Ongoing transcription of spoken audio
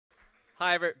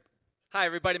Hi, Hi,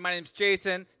 everybody. My name's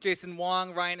Jason. Jason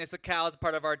Wong. Ryan Issacal is a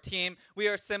part of our team. We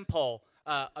are Simpoll,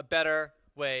 a better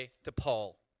way to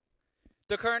poll.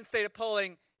 The current state of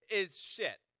polling is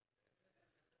shit.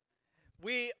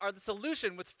 We are the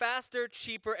solution with faster,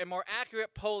 cheaper, and more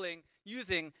accurate polling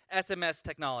using SMS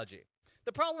technology.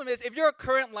 The problem is, if you're a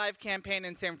current live campaign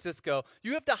in San Francisco,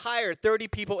 you have to hire 30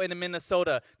 people in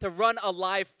Minnesota to run a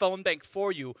live phone bank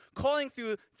for you, calling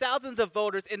through thousands of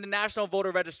voters in the national voter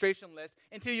registration list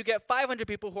until you get 500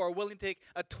 people who are willing to take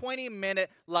a 20-minute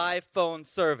live phone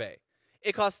survey.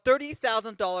 It costs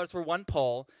 $30,000 for one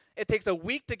poll. It takes a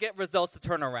week to get results to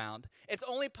turn around. It's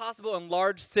only possible in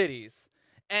large cities.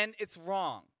 And it's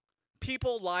wrong.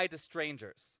 People lie to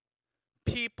strangers.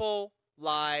 People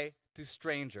lie to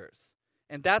strangers.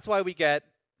 And that's why we get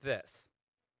this.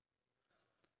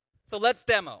 So let's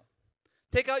demo.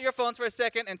 Take out your phones for a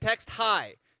second and text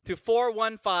HI to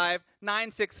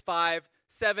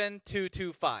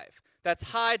 415-965-7225. That's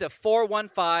HI to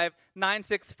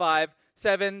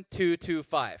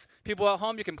 415-965-7225. People at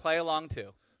home, you can play along too.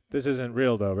 This isn't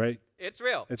real, though, right? It's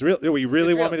real. It's real. You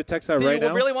really want me to text that right now?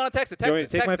 You really want to text it? Text you want me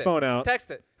to take my phone out?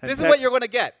 Text it. This is what you're going to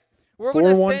get. We're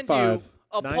going to send you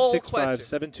a poll question.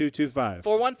 415-965-7225.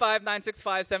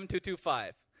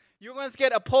 415-965-7225. You're going to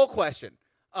get a poll question.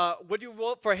 Would you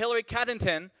vote for Hillary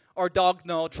Clinton or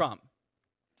Donald Trump?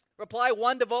 Reply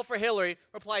 1 to vote for Hillary.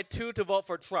 Reply 2 to vote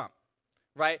for Trump.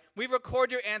 Right? We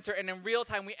record your answer, and in real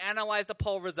time, we analyze the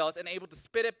poll results and able to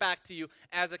spit it back to you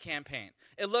as a campaign.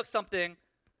 It looks something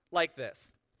like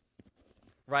this.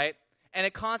 Right? And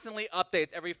it constantly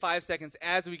updates every 5 seconds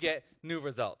as we get new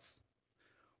results.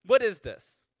 What is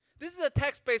this? This is a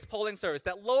text-based polling service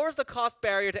that lowers the cost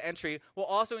barrier to entry while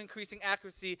also increasing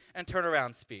accuracy and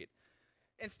turnaround speed.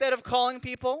 Instead of calling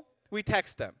people, we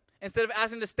text them. Instead of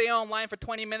asking to stay online for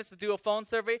 20 minutes to do a phone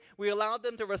survey, we allow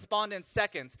them to respond in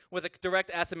seconds with a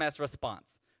direct SMS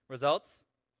response. Results?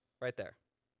 Right there.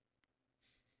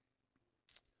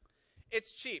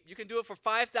 It's cheap. You can do it for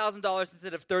 $5,000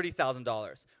 instead of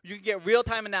 $30,000. You can get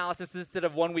real-time analysis instead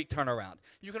of 1 week turnaround.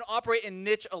 You can operate in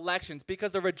niche elections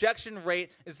because the rejection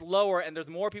rate is lower and there's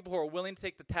more people who are willing to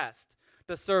take the test,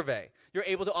 the survey. You're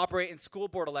able to operate in school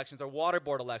board elections or water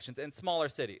board elections in smaller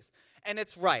cities. And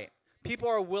it's right. People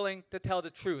are willing to tell the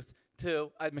truth to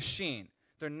a machine.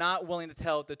 They're not willing to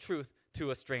tell the truth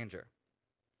to a stranger.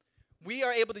 We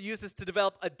are able to use this to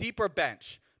develop a deeper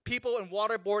bench. People in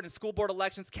water board and school board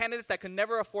elections, candidates that could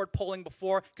never afford polling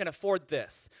before can afford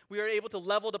this. We are able to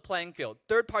level the playing field.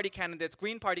 Third-party candidates,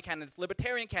 Green Party candidates,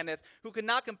 Libertarian candidates who could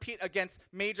not compete against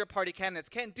major party candidates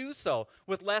can do so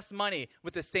with less money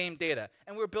with the same data.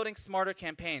 And we're building smarter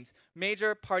campaigns.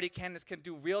 Major party candidates can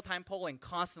do real-time polling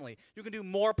constantly. You can do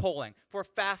more polling for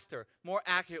faster, more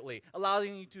accurately,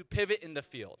 allowing you to pivot in the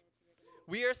field.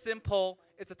 We are Simpoll.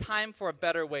 It's a time for a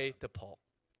better way to poll.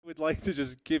 We'd like to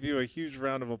just give you a huge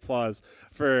round of applause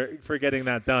for getting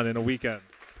that done in a weekend.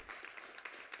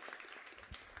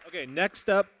 Okay, next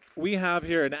up, we have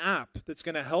here an app that's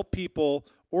going to help people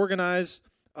organize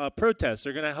protests.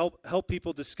 They're going to help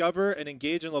people discover and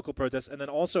engage in local protests, and then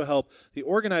also help the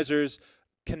organizers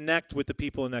connect with the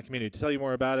people in that community. To tell you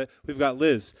more about it, we've got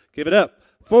Liz. Give it up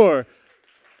for,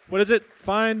 what is it?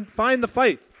 Find the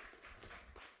Fight.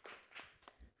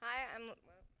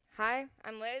 Hi,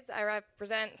 I'm Liz. I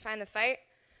represent Find the Fight.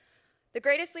 The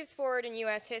greatest leaps forward in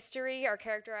U.S. history are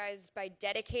characterized by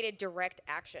dedicated direct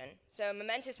action. So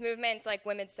momentous movements like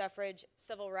women's suffrage,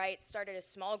 civil rights started as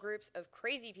small groups of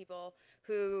crazy people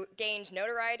who gained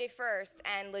notoriety first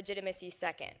and legitimacy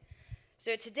second.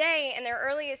 So today, in their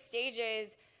earliest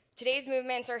stages, today's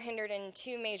movements are hindered in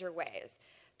two major ways.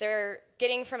 They're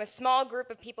getting from a small group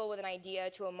of people with an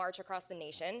idea to a march across the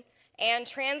nation and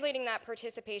translating that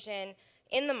participation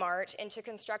in the march into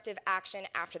constructive action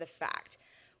after the fact.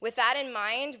 With that in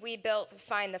mind, we built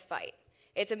Find the Fight.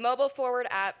 It's a mobile-forward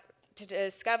app to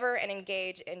discover and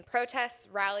engage in protests,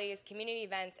 rallies, community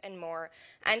events, and more,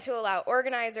 and to allow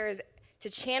organizers to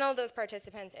channel those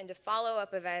participants into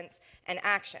follow-up events and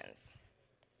actions.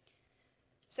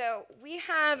 So we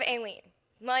have Aileen.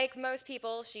 Like most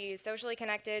people, she's socially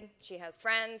connected. She has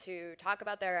friends who talk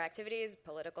about their activities,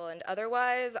 political and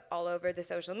otherwise, all over the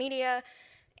social media.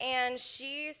 And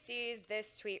she sees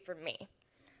this tweet from me.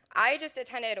 I just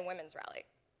attended a women's rally.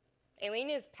 Aileen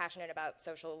is passionate about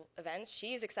social events.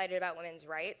 She's excited about women's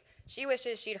rights. She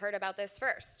wishes she'd heard about this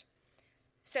first.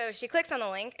 So she clicks on the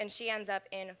link and she ends up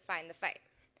in Find the Fight.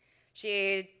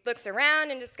 She looks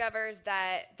around and discovers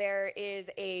that there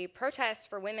is a protest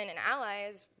for women and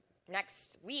allies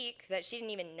next week that she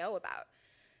didn't even know about.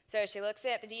 So she looks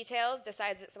at the details,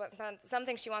 decides it's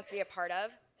something she wants to be a part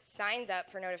of, signs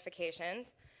up for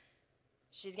notifications,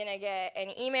 She's going to get an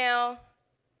email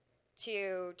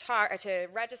to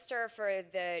register for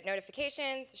the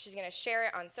notifications. She's going to share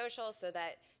it on social so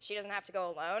that she doesn't have to go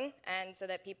alone, and so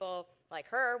that people like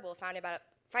her will find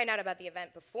out about the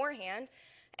event beforehand.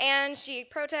 And she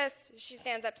protests. She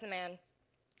stands up to the man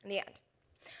in the end.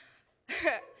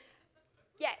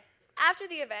 Yet, after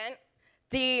the event,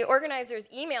 the organizers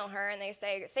email her and they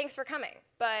say, thanks for coming,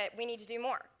 but we need to do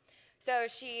more. So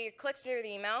she clicks through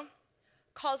the email,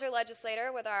 calls her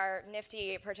legislator with our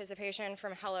nifty participation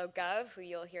from Hello Gov, who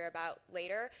you'll hear about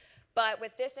later. But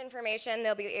with this information,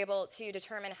 they'll be able to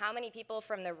determine how many people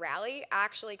from the rally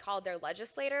actually called their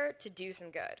legislator to do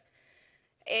some good.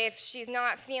 If she's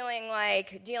not feeling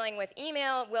like dealing with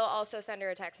email, we'll also send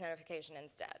her a text notification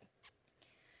instead.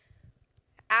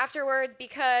 Afterwards,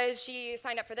 because she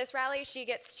signed up for this rally, she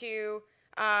gets to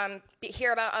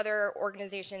hear about other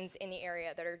organizations in the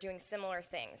area that are doing similar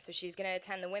things. So she's going to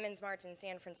attend the Women's March in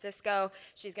San Francisco.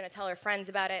 She's going to tell her friends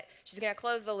about it. She's going to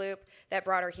close the loop that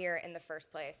brought her here in the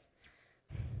first place.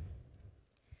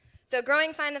 So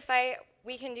growing Find the Fight,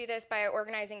 we can do this by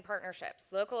organizing partnerships.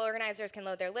 Local organizers can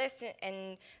load their lists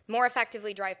and more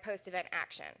effectively drive post-event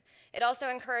action. It also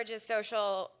encourages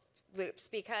social loops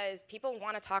because people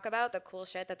want to talk about the cool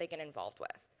shit that they get involved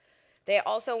with. They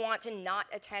also want to not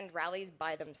attend rallies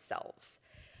by themselves.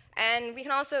 And we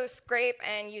can also scrape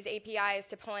and use APIs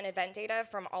to pull in event data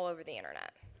from all over the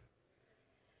internet.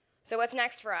 So what's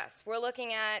next for us? We're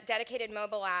looking at dedicated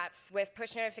mobile apps with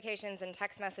push notifications and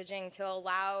text messaging to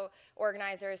allow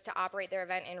organizers to operate their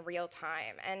event in real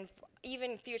time, and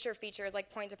even future features like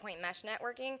point-to-point mesh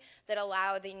networking that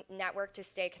allow the network to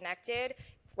stay connected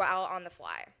while on the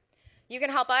fly. You can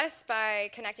help us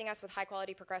by connecting us with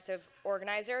high-quality progressive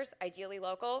organizers, ideally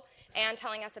local, and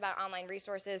telling us about online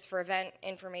resources for event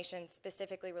information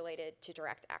specifically related to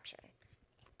direct action.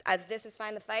 As this is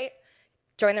Find the Fight,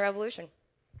 join the revolution.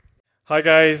 Hi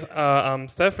guys, I'm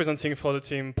Steph, presenting for the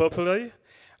team Popularly.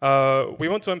 We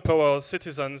want to empower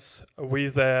citizens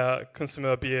with their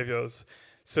consumer behaviors.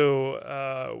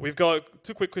 So we've got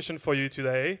two quick questions for you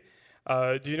today.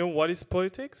 Do you know what is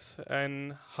politics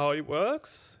and how it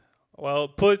works? Well,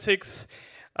 politics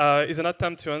is an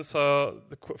attempt to answer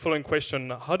the following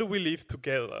question: how do we live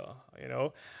together? You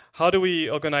know, how do we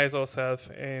organize ourselves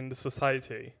in the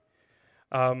society?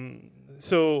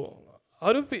 So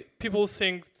how do people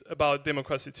think about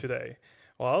democracy today?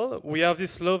 Well, we have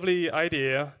this lovely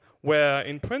idea where,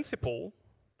 in principle,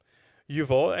 you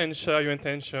vote and share your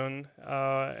intention,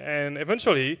 and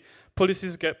eventually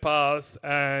policies get passed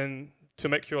and to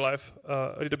make your life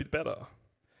a little bit better.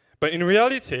 But in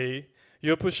reality,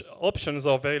 your push options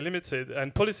are very limited,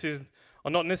 and policies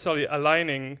are not necessarily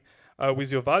aligning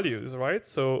with your values, right?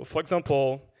 So, for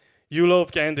example, You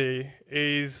Love Candy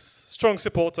is strong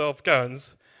supporter of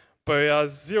guns, but he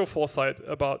has zero foresight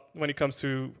about when it comes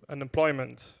to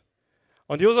unemployment.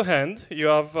 On the other hand, you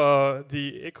have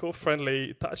the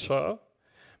eco-friendly Thatcher,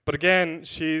 but again,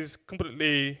 she's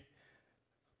completely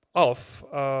off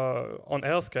on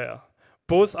healthcare.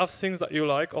 Both have things that you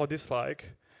like or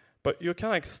dislike, but you're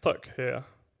kind of like stuck here.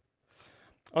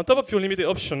 On top of your limited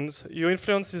options, your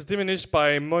influence is diminished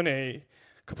by money,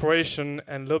 corporation,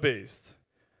 and lobbyists.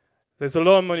 There's a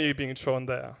lot of money being thrown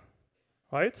there,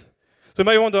 right? So you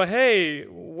might wonder, hey,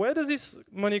 where does this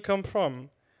money come from?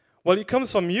 Well, it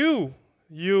comes from you,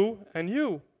 and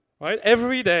you, right?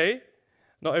 Every day,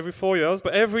 not every 4 years,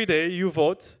 but every day you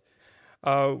vote.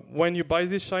 When you buy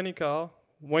this shiny car,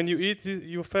 when you eat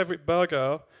your favorite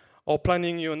burger, or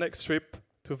planning your next trip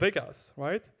to Vegas,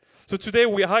 right? So today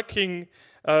we're hacking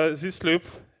this loop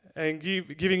and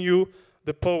giving you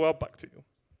the power back to you.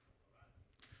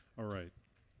 All right.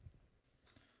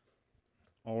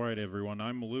 All right, everyone.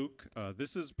 I'm Luke.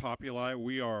 This is Populi.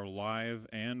 We are live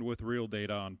and with real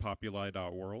data on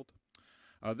populi.world.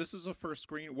 This is a first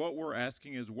screen. What we're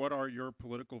asking is, what are your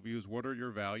political views? What are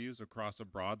your values across a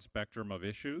broad spectrum of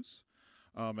issues?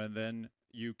 And then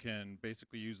you can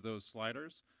basically use those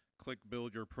sliders. Click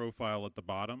Build Your Profile at the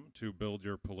bottom to build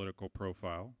your political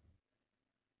profile.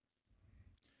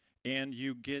 And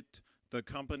you get the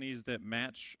companies that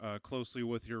match closely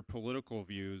with your political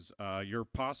views, your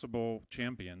possible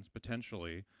champions,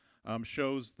 potentially,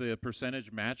 shows the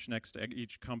percentage match next to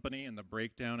each company and the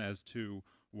breakdown as to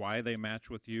why they match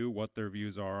with you, what their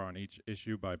views are on each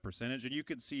issue by percentage. And you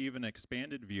can see even an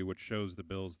expanded view, which shows the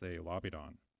bills they lobbied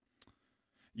on.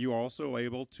 You're also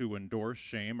able to endorse,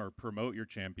 shame, or promote your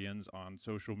champions on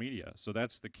social media. So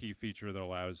that's the key feature that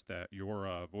allows that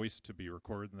your voice to be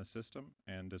recorded in the system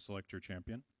and to select your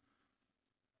champion.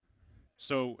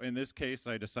 So in this case,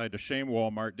 I decided to shame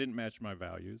Walmart, didn't match my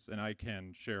values, and I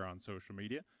can share on social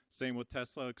media. Same with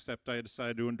Tesla, except I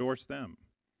decided to endorse them.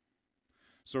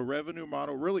 So revenue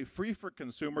model, really free for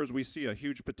consumers. We see a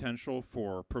huge potential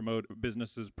for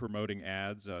businesses promoting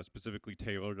ads specifically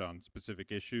tailored on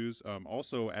specific issues.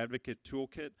 Also advocate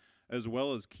toolkit, as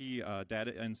well as key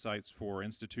data insights for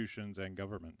institutions and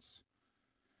governments.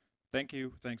 Thank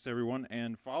you. Thanks, everyone.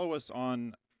 And follow us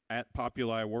on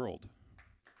 @Populi_World.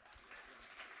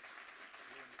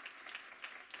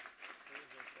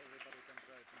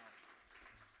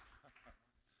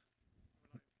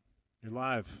 You're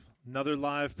live. Another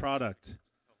live product.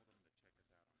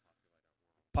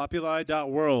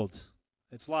 Populi.world.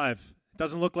 It's live. It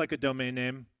doesn't look like a domain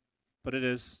name, but it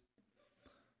is.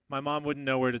 My mom wouldn't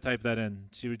know where to type that in.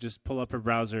 She would just pull up her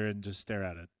browser and just stare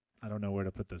at it. I don't know where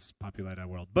to put this,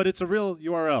 Populi.world. But it's a real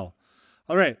URL.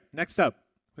 All right, next up,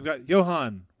 we've got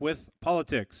Johan with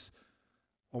politics.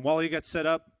 And while he gets set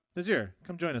up, Nazir,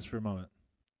 come join us for a moment.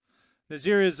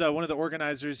 Nazir is one of the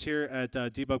organizers here at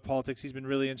Debug Politics. He's been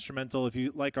really instrumental. If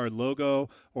you like our logo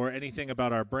or anything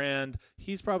about our brand,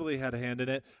 he's probably had a hand in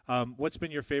it. What's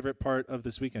been your favorite part of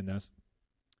this weekend, Naz?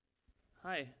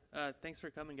 Hi, thanks for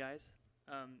coming, guys,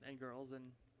 and girls,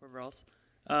 and whoever else.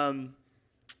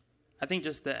 I think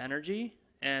just the energy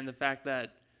and the fact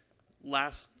that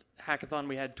last hackathon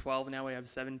we had 12, now we have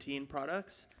 17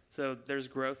 products. So there's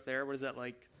growth there. What is that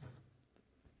like?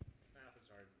 Math is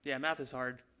hard. Yeah, math is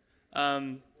hard.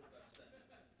 45%.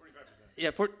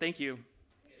 Yeah, thank you.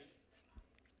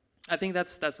 I think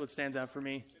that's what stands out for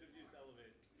me.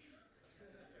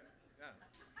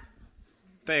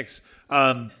 Thanks.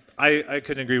 I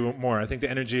couldn't agree more. I think the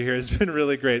energy here has been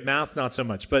really great. Math, not so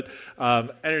much, but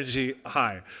energy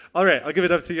high. All right, I'll give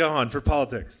it up to Johan for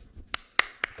politics.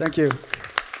 Thank you.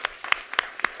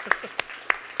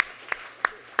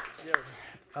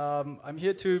 I'm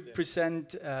here to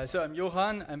present, so I'm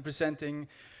Johan. I'm presenting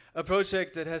a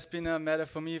project that has been a matter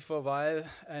for me for a while,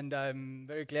 and I'm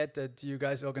very glad that you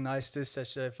guys organized this,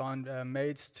 as I found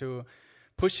mates to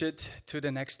push it to the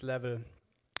next level.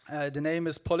 The name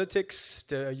is Politics,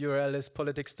 the URL is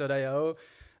politics.io,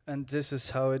 and this is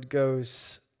how it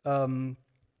goes.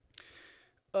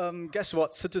 Guess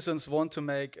what? Citizens want to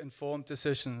make informed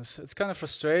decisions. It's kind of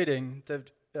frustrating that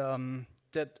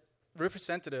that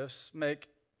representatives make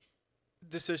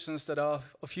decisions that are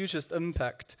of hugest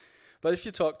impact. But if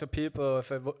you talk to people,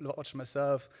 if I watch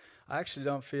myself, I actually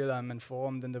don't feel I'm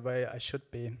informed in the way I should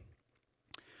be.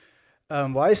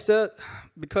 Why is that?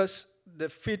 Because the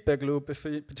feedback loop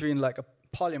between like a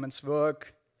parliament's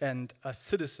work and a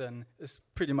citizen is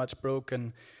pretty much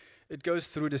broken. It goes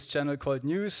through this channel called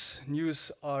news.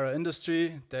 News are an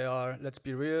industry. They are, let's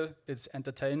be real, it's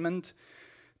entertainment.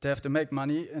 They have to make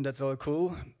money, and that's all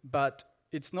cool. But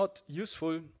it's not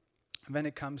useful when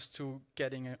it comes to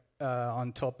getting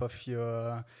on top of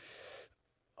your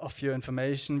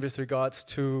information with regards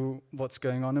to what's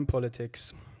going on in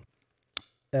politics.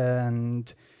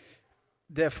 And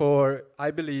therefore,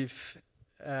 I believe,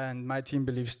 and my team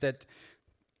believes, that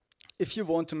if you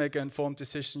want to make an informed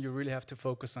decision, you really have to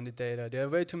focus on the data. There are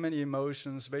way too many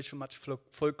emotions, way too much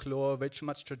folklore, way too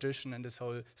much tradition in this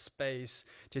whole space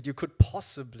that you could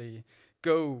possibly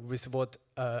go with what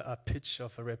a pitch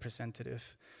of a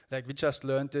representative. Like we just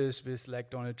learned this with like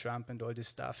Donald Trump and all this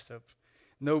stuff. So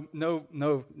no,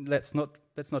 let's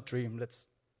not dream. Let's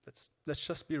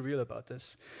just be real about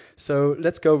this. So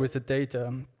let's go with the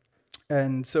data.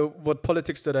 And so what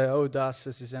politics.io does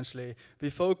is essentially we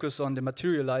focus on the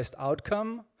materialized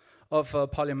outcome of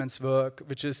Parliament's work,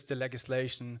 which is the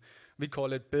legislation. We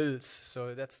call it bills.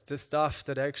 So that's the stuff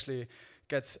that actually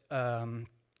gets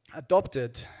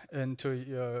adopted into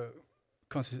your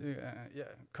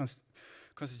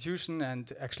constitution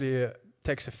and actually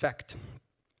takes effect.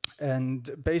 And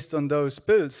based on those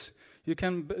bills, you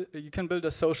can build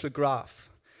a social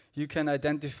graph. You can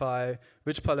identify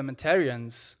which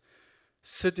parliamentarians,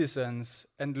 citizens,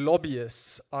 and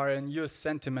lobbyists are in your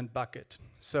sentiment bucket.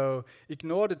 So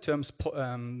ignore the terms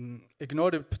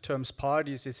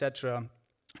parties, etc.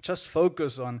 Just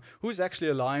focus on who's actually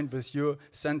aligned with your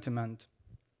sentiment.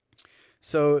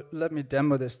 So let me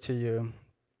demo this to you.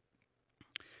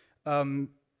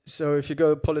 So if you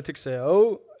go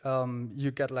politics.io,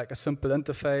 you get like a simple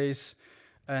interface,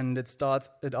 and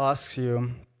it asks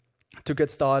you to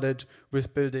get started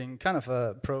with building kind of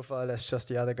a profile as just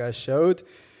the other guy showed.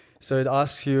 So it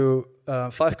asks you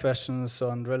 5 questions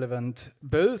on relevant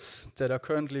bills that are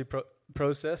currently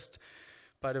processed.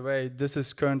 By the way, this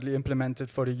is currently implemented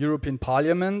for the European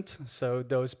Parliament. So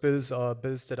those bills are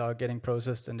bills that are getting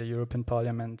processed in the European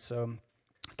Parliament. So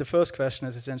the first question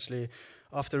is essentially,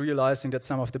 After realizing that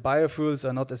some of the biofuels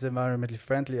are not as environmentally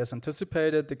friendly as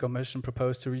anticipated, the Commission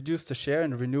proposed to reduce the share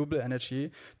in renewable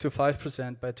energy to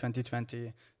 5% by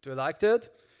 2020. Do you like that?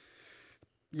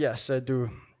 Yes, I do.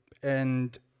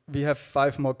 And we have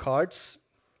 5 more cards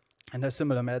in a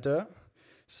similar matter.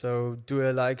 So do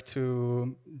I like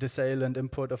to the sale and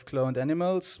import of cloned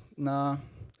animals? Nah.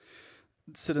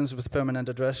 Citizens with permanent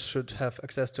address should have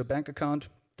access to a bank account,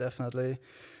 definitely.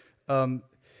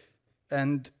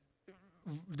 And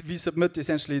we submit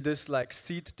essentially this like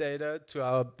seed data to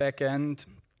our backend,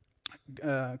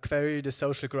 query the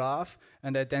social graph,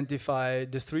 and identify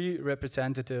the 3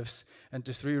 representatives and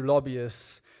the 3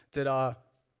 lobbyists that are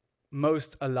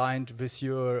most aligned with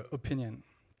your opinion.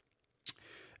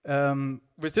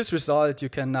 With this result, you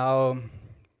can now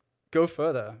go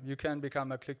further. You can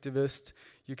become a collectivist.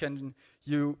 You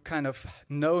kind of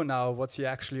know now what your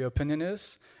actual opinion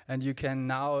is, and you can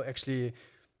now actually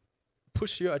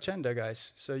push your agenda,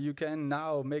 guys. So you can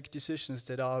now make decisions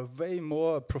that are way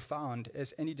more profound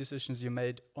as any decisions you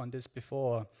made on this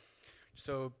before.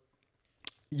 So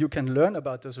you can learn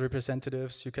about those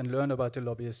representatives, you can learn about the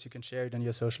lobbyists, you can share it on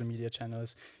your social media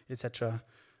channels, etc.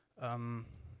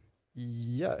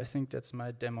 Yeah, I think that's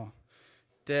my demo.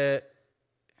 The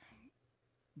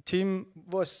team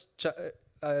was,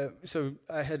 so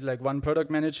I had like one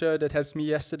product manager that helps me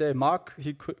yesterday, Mark,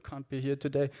 he can't be here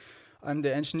today. I'm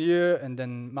the engineer, and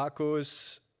then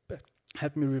Marcos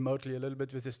helped me remotely a little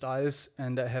bit with his styles,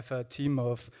 and I have a team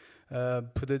of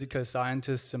political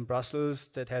scientists in Brussels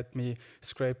that help me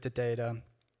scrape the data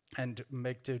and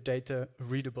make the data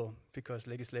readable, because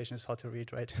legislation is hard to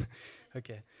read, right?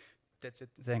 Okay, that's it,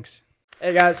 thanks.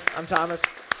 Hey guys, I'm Thomas.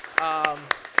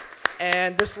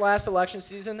 And this last election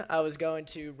season, I was going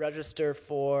to register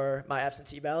for my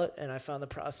absentee ballot, and I found the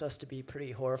process to be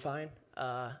pretty horrifying.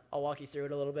 I'll walk you through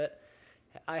it a little bit.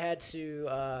 I had to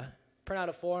print out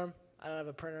a form. I don't have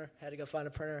a printer. Had to go find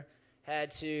a printer. Had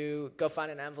to go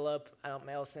find an envelope. I don't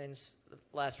mail things. The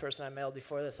last person I mailed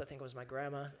before this, I think, was my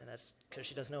grandma, and that's because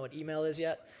she doesn't know what email is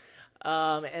yet.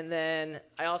 And then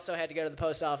I also had to go to the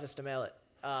post office to mail it.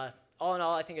 All in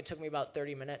all, I think it took me about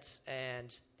 30 minutes,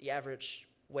 and the average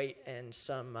wait in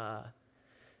some,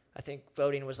 I think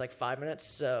voting was like 5 minutes,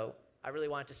 so I really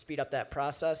wanted to speed up that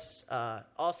process.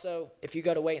 Also, if you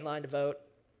go to wait in line to vote,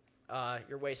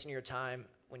 you're wasting your time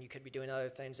when you could be doing other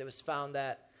things. It was found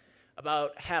that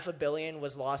about $500 million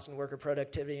was lost in worker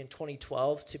productivity in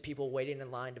 2012 to people waiting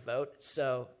in line to vote.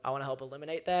 So I want to help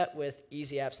eliminate that with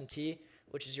Easy Absentee,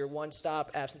 which is your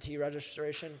one-stop absentee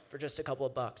registration for just a couple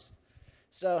of bucks.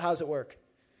 So how's it work?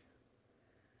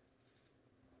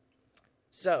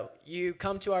 So you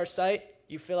come to our site,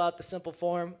 you fill out the simple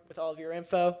form with all of your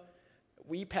info,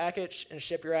 we package and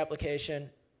ship your application,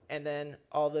 and then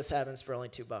all this happens for only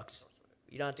 $2.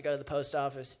 You don't have to go to the post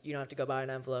office, you don't have to go buy an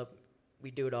envelope, we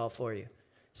do it all for you.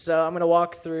 So I'm going to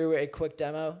walk through a quick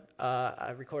demo.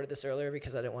 I recorded this earlier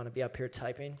because I didn't want to be up here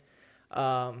typing.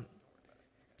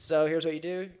 So here's what you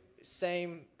do.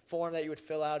 Same form that you would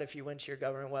fill out if you went to your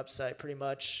government website, pretty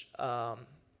much. Let me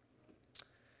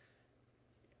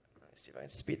see if I can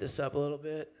speed this up a little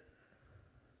bit.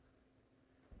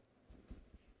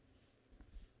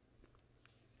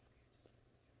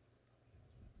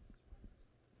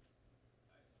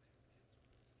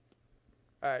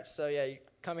 All right, so yeah, you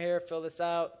come here, fill this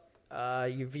out.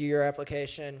 You view your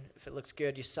application. If it looks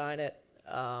good, you sign it.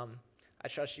 I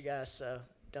trust you guys, so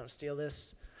don't steal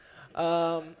this.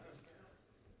 And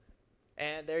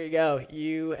there you go.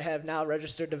 You have now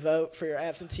registered to vote for your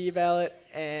absentee ballot,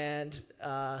 and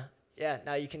yeah,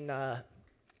 now you can,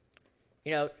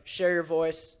 share your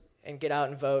voice and get out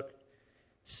and vote.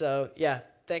 So yeah,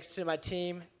 thanks to my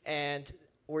team, and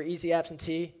we're Easy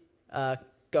Absentee. Go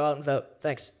out and vote.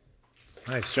 Thanks.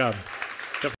 Nice job.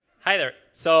 Hi there.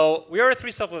 So we are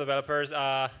 3 software developers.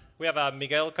 We have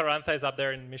Miguel Carranza is up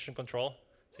there in mission control.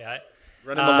 Say hi.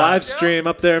 Running the live stream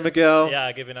up there, Miguel.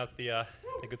 Yeah, giving us the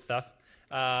good stuff.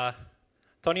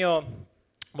 Tonio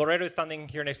Borrero is standing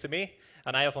here next to me,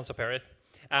 and I, Alfonso Perez.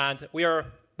 And we are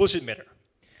Bullshit Meter.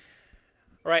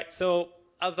 All right, so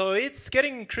although it's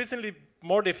getting increasingly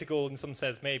more difficult in some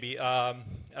sense, maybe, to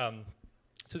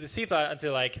deceive and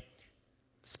to like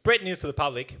spread news to the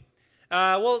public,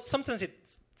 well, sometimes it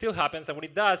still happens, and when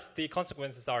it does, the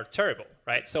consequences are terrible,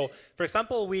 right? So, for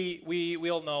example, we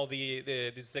all know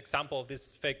this example of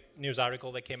this fake news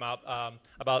article that came out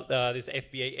about this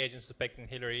FBI agent suspecting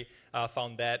Hillary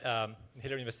found that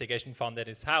Hillary investigation found that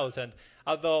in his house, and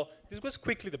although this was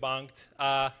quickly debunked,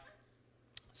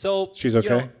 so she's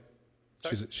okay.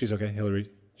 You know, she's okay. Hillary,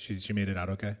 she made it out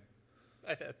okay.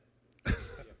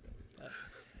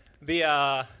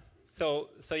 so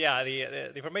yeah,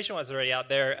 the information was already out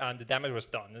there and the damage was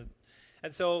done.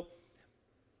 And so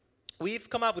we've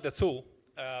come up with a tool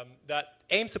that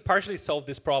aims to partially solve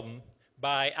this problem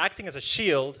by acting as a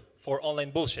shield for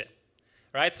online bullshit,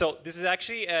 right? So this is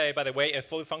actually, by the way, a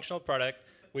fully functional product.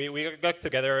 We got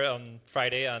together on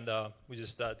Friday and we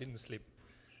just didn't sleep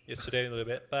yesterday a little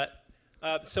bit. But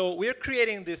so we're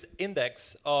creating this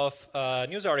index of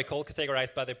news article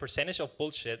categorized by the percentage of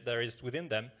bullshit there is within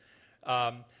them.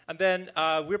 And then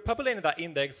we're populating that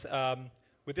index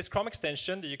with this Chrome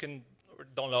extension that you can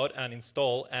download and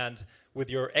install. And with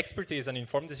your expertise and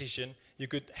informed decision, you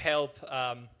could help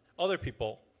other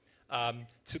people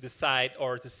to decide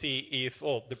or to see if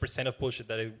the percent of bullshit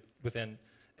that is within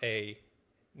a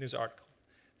news article.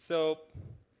 So,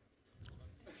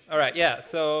 all right, yeah.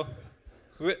 So,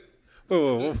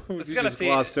 whoa. You just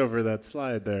glossed over that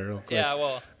slide there real quick. Yeah,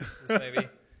 well, maybe.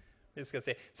 Just gonna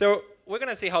say. So we're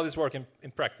gonna see how this works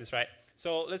in practice, right?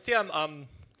 So let's see, I'm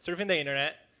surfing the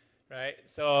internet, right?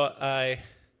 So I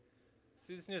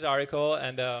see this news article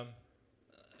and I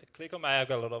click on I've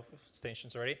got a lot of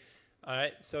extensions already. All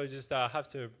right, so just have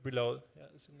to reload. Yeah,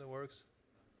 this one that works.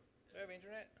 Do we have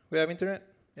internet? We have internet?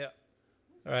 Yeah.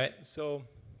 All right, so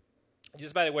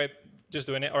just by the way, just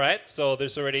doing it. All right, so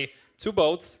there's already 2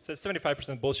 votes. It says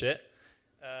 75% bullshit.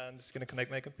 I'm just gonna connect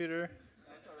my computer.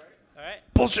 That's all right. All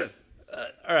right. Bullshit.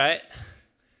 All right.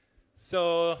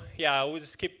 So yeah, we'll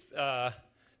just keep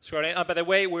scrolling. By the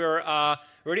way, we're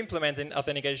implementing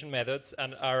authentication methods,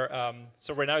 and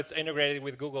so right now it's integrated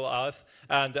with Google Auth,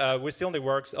 and we're still in the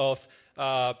works of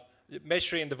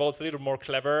measuring the votes a little more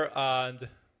clever and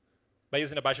by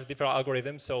using a bunch of different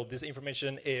algorithms. So this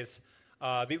information is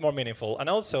a bit more meaningful. And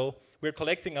also, we're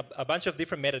collecting a bunch of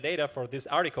different metadata for these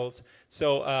articles.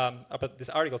 So about these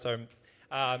articles are.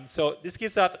 So this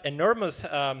gives us enormous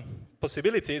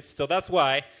possibilities. So that's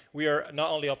why we are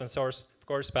not only open source, of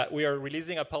course, but we are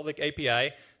releasing a public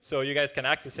API so you guys can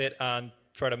access it and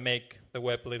try to make the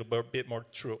web a little bit more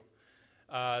true.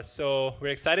 So we're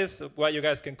excited what you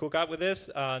guys can cook up with this.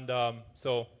 And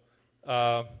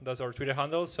that's our Twitter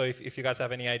handle. So if you guys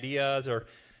have any ideas or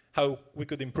how we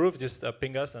could improve, just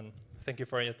ping us. And thank you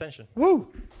for your attention. Woo!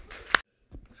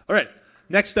 All right,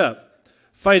 next up,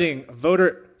 fighting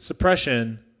voter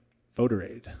suppression, voter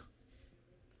aid.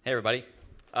 Hey everybody,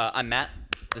 I'm Matt.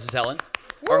 This is Helen.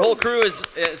 Our whole crew is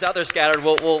out there scattered.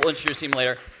 We'll introduce him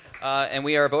later, and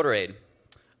we are voter aid.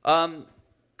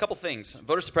 Couple things.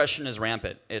 Voter suppression is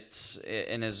rampant.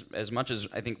 And as much as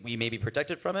I think we may be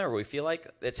protected from it, or we feel like,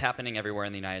 it's happening everywhere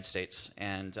in the United States.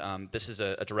 And this is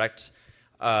a direct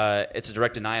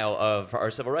denial of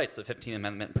our civil rights. The 15th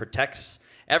Amendment protects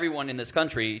everyone in this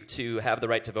country to have the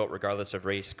right to vote regardless of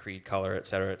race, creed, color, et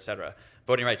cetera, et cetera.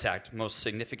 Voting Rights Act, most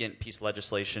significant piece of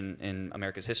legislation in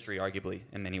America's history, arguably,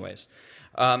 in many ways.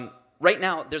 Right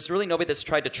now, there's really nobody that's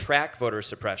tried to track voter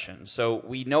suppression. So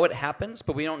we know it happens,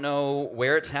 but we don't know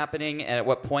where it's happening and at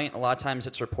what point. A lot of times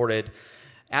it's reported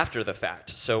after the fact.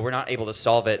 So we're not able to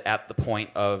solve it at the point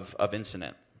of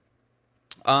incident.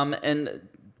 And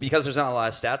because there's not a lot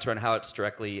of stats around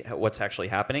what's actually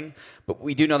happening, but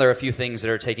we do know there are a few things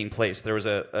that are taking place. There was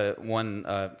one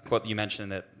quote that you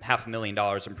mentioned, that $500 million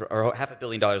or $500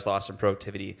 million lost in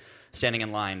productivity, standing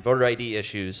in line, voter ID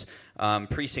issues,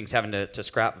 precincts having to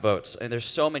scrap votes. And there's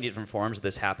so many different forms of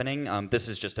this happening. This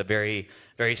is just a very,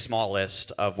 very small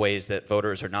list of ways that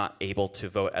voters are not able to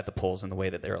vote at the polls in the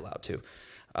way that they're allowed to.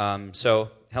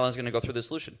 So Helen's going to go through the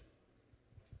solution.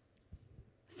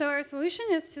 So our solution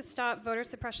is to stop voter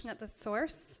suppression at the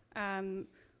source.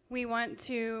 We want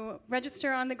to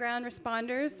register on-the-ground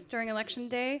responders during Election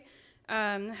Day,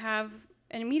 have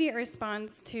an immediate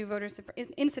response to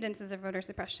incidences of voter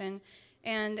suppression,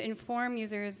 and inform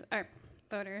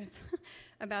voters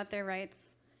about their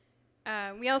rights.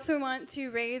 We also want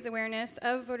to raise awareness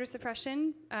of voter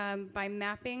suppression by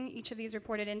mapping each of these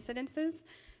reported incidences.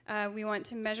 We want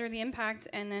to measure the impact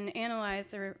and then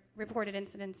analyze the reported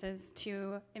incidences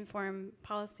to inform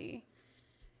policy.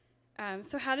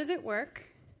 So how does it work?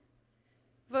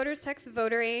 Voters text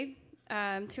voter aid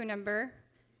to a number.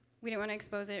 We don't want to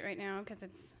expose it right now because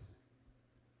it's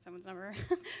someone's number.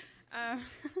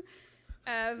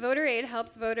 Voter aid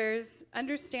helps voters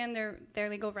understand their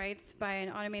legal rights by an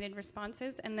automated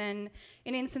responses, and then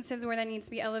in instances where that needs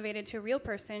to be elevated to a real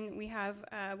person, we have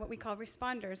what we call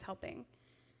responders helping.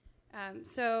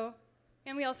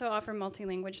 And we also offer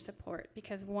multi-language support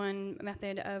because one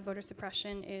method of voter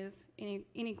suppression is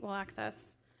unequal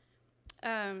access.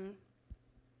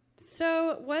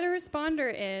 So what a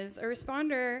responder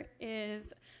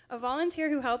is a volunteer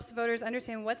who helps voters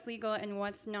understand what's legal and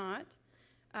what's not.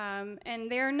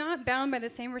 And they're not bound by the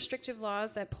same restrictive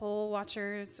laws that poll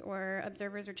watchers or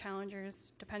observers or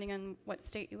challengers, depending on what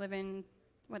state you live in,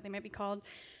 what they might be called.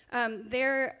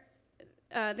 They're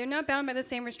not bound by the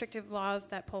same restrictive laws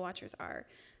that poll watchers are.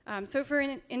 So for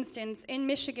instance, in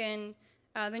Michigan,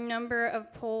 the number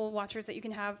of poll watchers that you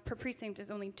can have per precinct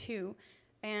is only 2.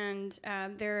 And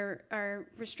there are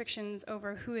restrictions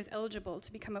over who is eligible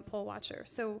to become a poll watcher.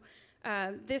 So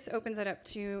this opens it up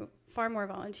to far more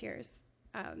volunteers.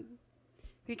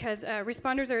 Because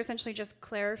responders are essentially just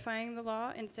clarifying the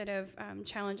law instead of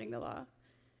challenging the law.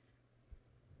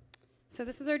 So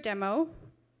this is our demo.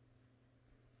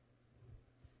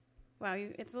 Wow,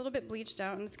 it's a little bit bleached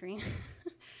out on the screen.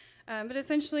 But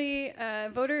essentially, a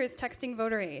voter is texting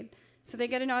voter aid. So they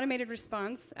get an automated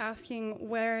response asking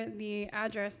where the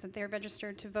address that they're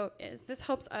registered to vote is. This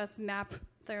helps us map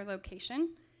their location.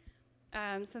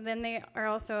 So then they are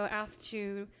also asked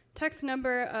to text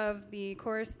number of the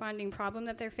corresponding problem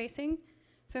that they're facing.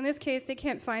 So in this case, they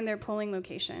can't find their polling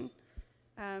location.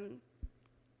 It's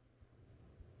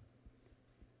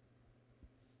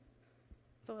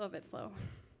a little bit slow.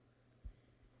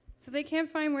 So they can't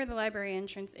find where the library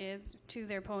entrance is to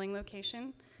their polling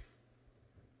location.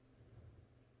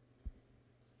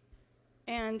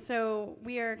 And so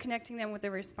we are connecting them with a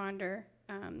responder.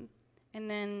 And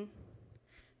then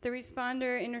the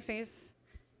responder interface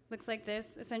looks like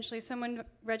this. Essentially, someone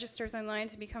registers online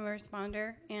to become a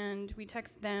responder, and we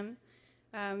text them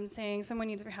saying someone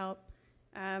needs our help.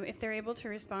 If they're able to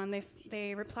respond,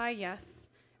 they reply yes,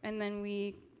 and then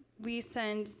we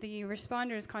send the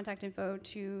responder's contact info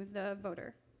to the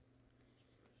voter.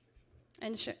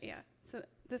 And yeah, so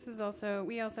this is also,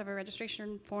 we also have a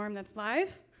registration form that's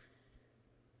live.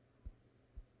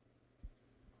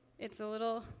 It's a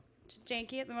little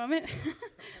janky at the moment,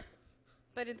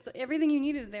 but it's everything you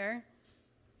need is there.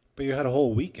 But you had a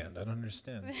whole weekend. I don't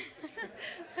understand.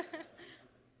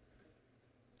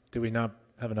 Do we not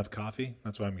have enough coffee?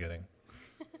 That's what I'm getting.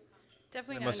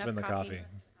 Definitely It not must have enough been the coffee.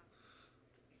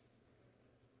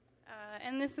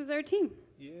 And this is our team.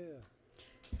 Yeah.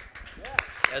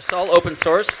 It's all open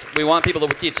sourced. We want people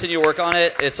to continue to work on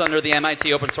it. It's under the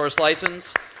MIT open source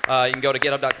license. You can go to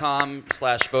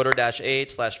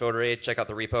github.com/voter-aid/voter-aid. Check out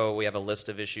the repo. We have a list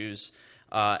of issues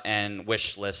and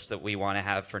wish lists that we want to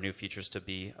have for new features to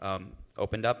be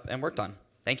opened up and worked on.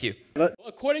 Thank you. Well,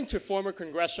 according to former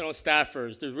congressional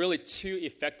staffers, there's really 2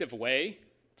 effective ways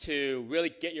to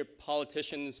really get your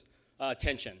politicians'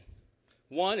 attention.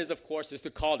 One is, of course, is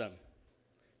to call them.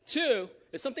 2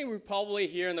 is something we probably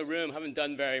here in the room haven't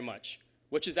done very much,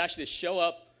 which is actually to show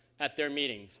up at their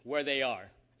meetings where they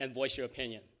are and voice your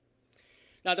opinion.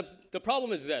 Now, the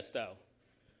problem is this, though.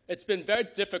 It's been very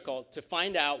difficult to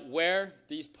find out where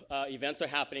these events are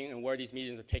happening and where these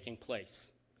meetings are taking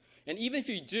place. And even if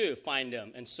you do find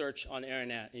them and search on the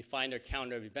internet and you find their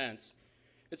calendar of events,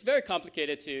 it's very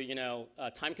complicated to,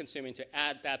 time-consuming to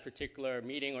add that particular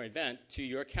meeting or event to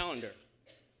your calendar.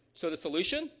 So the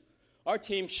solution? Our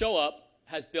team, Show Up,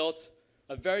 has built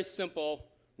a very simple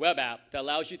web app that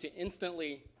allows you to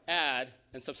instantly add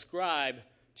and subscribe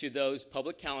to those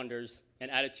public calendars and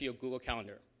add it to your Google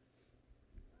Calendar.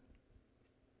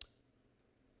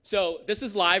 So this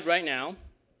is live right now.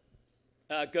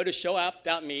 Go to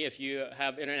showapp.me if you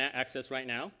have internet access right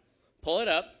now. Pull it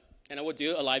up, and I will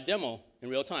do a live demo in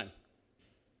real time.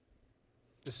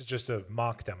 This is just a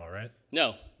mock demo, right?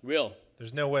 No, real.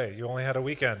 There's no way. You only had a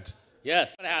weekend.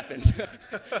 Yes, what happens?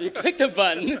 You click the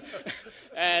button,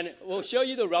 and we'll show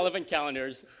you the relevant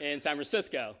calendars in San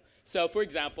Francisco. So, for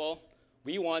example,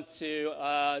 we want to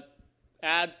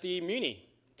add the Muni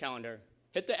calendar.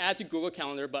 Hit the Add to Google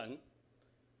Calendar button,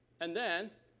 and then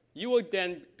you will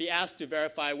then be asked to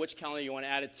verify which calendar you want to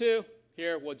add it to.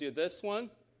 Here, we'll do this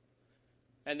one.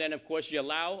 And then, of course, you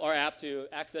allow our app to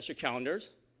access your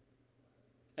calendars.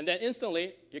 And then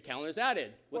instantly, your calendar is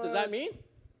added. What does that mean?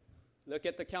 Look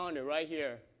at the calendar right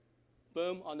here.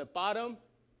 Boom, on the bottom,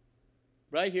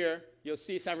 right here, you'll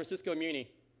see San Francisco Muni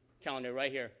calendar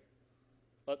right here.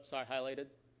 Oops, sorry, highlighted,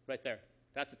 right there.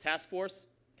 That's a task force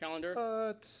calendar.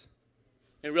 What?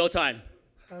 In real time.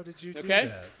 How did you do Okay?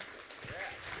 that? Yeah.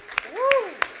 Woo!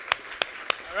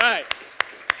 All right.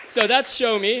 So that's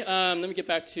Show Me. Let me get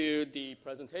back to the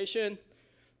presentation.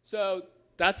 So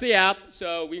that's the app.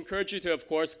 So we encourage you to, of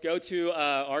course, go to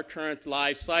our current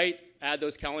live site, add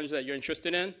those calendars that you're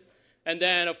interested in. And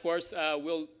then, of course,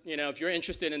 if you're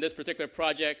interested in this particular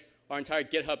project, our entire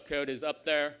GitHub code is up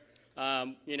there.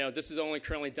 This is only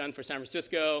currently done for San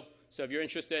Francisco. So if you're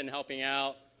interested in helping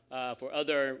out for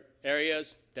other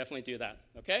areas, definitely do that,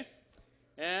 okay?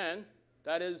 And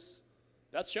that is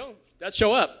That's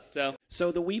show up.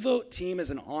 So the WeVote team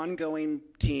is an ongoing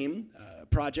team,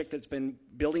 project that's been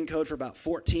building code for about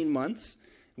 14 months.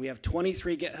 We have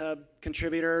 23 GitHub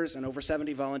contributors and over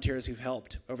 70 volunteers who've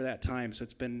helped over that time. So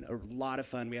it's been a lot of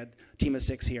fun. We had a team of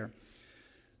 6 here.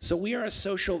 So we are a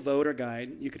social voter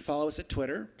guide. You can follow us at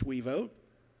Twitter, WeVote.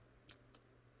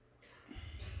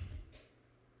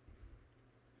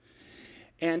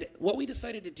 And what we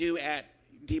decided to do at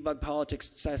Debug Politics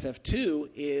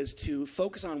SF2 is to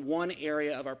focus on one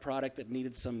area of our product that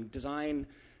needed some design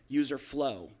user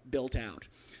flow built out.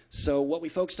 So what we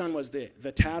focused on was the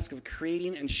task of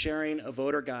creating and sharing a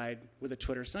voter guide with a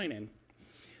Twitter sign-in.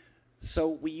 So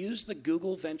we used the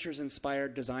Google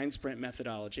Ventures-inspired design sprint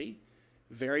methodology.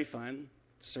 Very fun.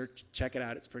 Check it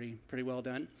out. It's pretty well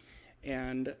done.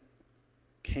 And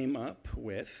came up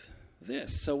with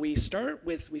this. So we start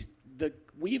with the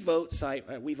WeVote site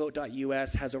at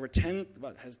WeVote.us has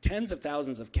has tens of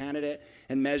thousands of candidate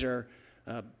and measure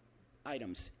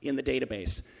items in the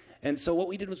database. And so what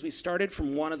we did was we started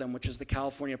from one of them, which is the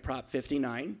California Prop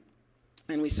 59,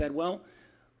 and we said, well,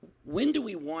 when do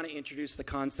we want to introduce the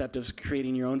concept of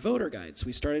creating your own voter guides?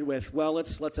 We started with, well,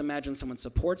 let's imagine someone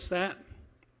supports that,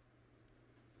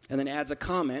 and then adds a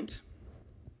comment.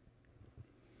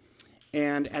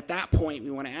 And at that point, we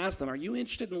want to ask them, are you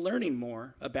interested in learning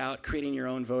more about creating your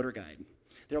own voter guide?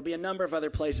 There'll be a number of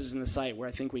other places in the site where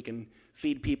I think we can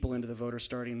feed people into the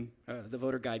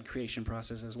voter guide creation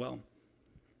process as well.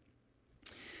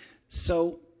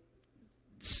 So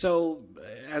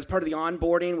as part of the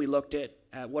onboarding, we looked at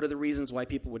what are the reasons why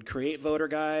people would create voter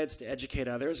guides to educate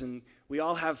others. And we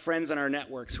all have friends in our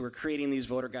networks who are creating these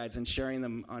voter guides and sharing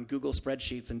them on Google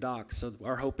spreadsheets and docs. So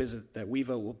our hope is that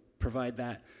WeVote will provide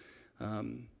that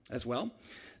as well.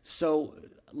 So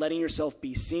letting yourself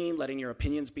be seen, letting your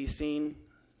opinions be seen.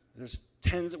 There's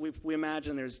we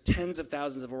imagine there's tens of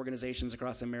thousands of organizations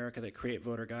across America that create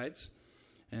voter guides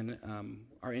and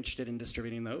are interested in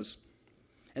distributing those.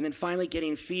 And then finally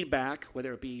getting feedback,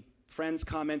 whether it be friends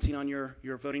commenting on your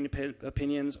voting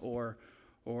opinions or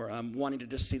wanting to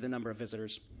just see the number of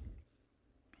visitors.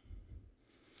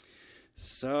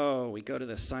 So we go to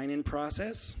the sign-in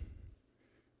process.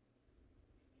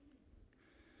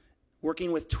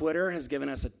 Working with Twitter has given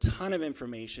us a ton of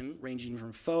information, ranging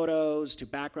from photos to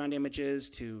background images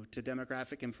to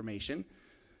demographic information.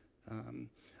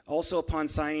 Also, upon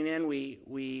signing in,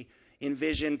 we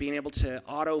envision being able to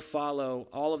auto-follow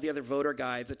all of the other voter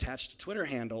guides attached to Twitter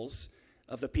handles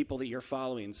of the people that you're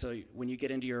following. So when you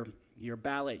get into your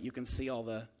ballot, you can see all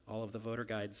of the voter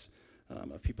guides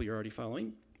of people you're already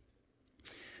following.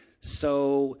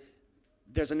 So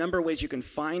there's a number of ways you can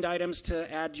find items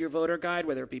to add to your voter guide,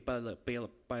 whether it be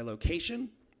by location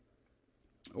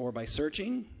or by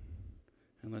searching.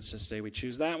 And let's just say we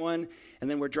choose that one. And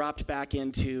then we're dropped back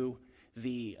into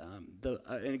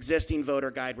an existing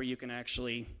voter guide where you can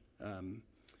actually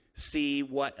see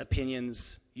what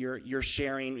opinions you're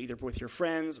sharing either with your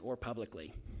friends or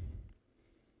publicly.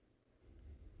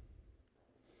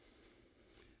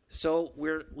 So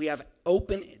we have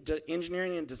open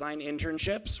engineering and design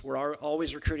internships. We're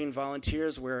always recruiting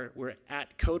volunteers. We're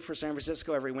at Code for San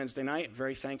Francisco every Wednesday night.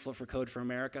 Very thankful for Code for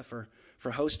America for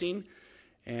hosting.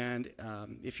 And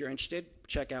if you're interested,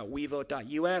 check out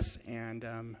WeVote.us, and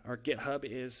our GitHub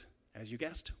is, as you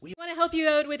guessed, We want to help you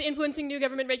out with influencing new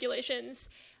government regulations.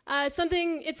 It's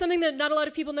something that not a lot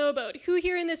of people know about. Who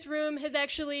here in this room has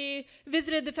actually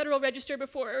visited the Federal Register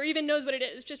before, or even knows what it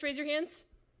is? Just raise your hands.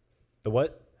 The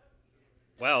what?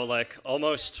 Wow, like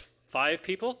almost 5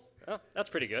 people? Oh, that's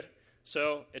pretty good.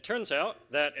 So it turns out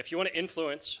that if you want to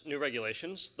influence new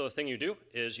regulations, the thing you do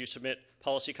is you submit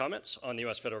policy comments on the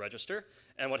US Federal Register.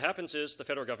 And what happens is the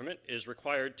federal government is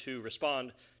required to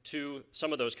respond to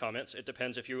some of those comments. It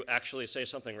depends if you actually say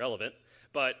something relevant.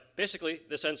 But basically,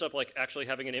 this ends up like actually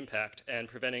having an impact and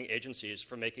preventing agencies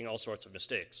from making all sorts of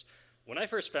mistakes. When I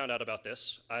first found out about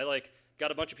this, I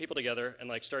got a bunch of people together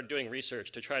and started doing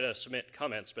research to try to submit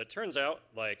comments. But it turns out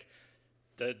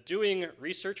the doing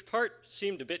research part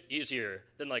seemed a bit easier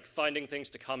than finding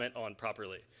things to comment on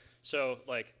properly. So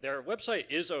their website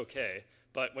is okay,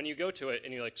 but when you go to it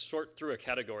and you sort through a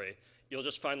category, you'll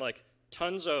just find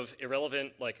tons of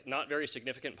irrelevant, not very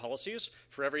significant policies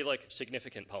for every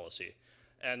significant policy.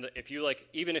 And if you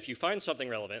even if you find something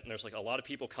relevant and there's a lot of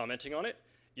people commenting on it,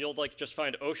 you'll just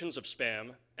find oceans of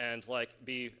spam and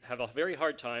have a very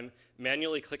hard time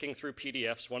manually clicking through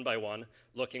PDFs one by one,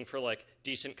 looking for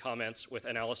decent comments with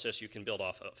analysis you can build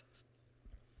off of.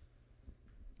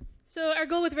 So our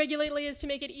goal with Regulately is to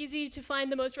make it easy to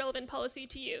find the most relevant policy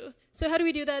to you. So how do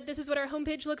we do that? This is what our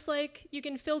homepage looks like. You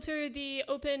can filter the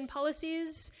open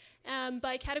policies,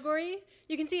 by category.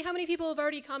 You can see how many people have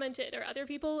already commented. Are other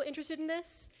people interested in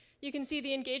this? You can see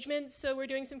the engagement, so we're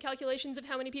doing some calculations of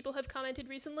how many people have commented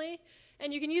recently.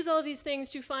 And you can use all of these things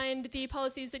to find the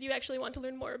policies that you actually want to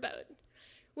learn more about.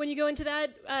 When you go into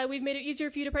that, we've made it easier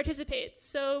for you to participate.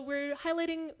 So we're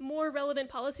highlighting more relevant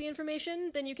policy information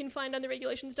than you can find on the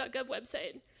regulations.gov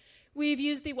website. We've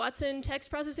used the Watson text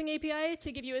processing API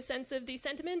to give you a sense of the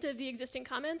sentiment of the existing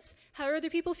comments. How are other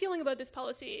people feeling about this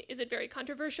policy? Is it very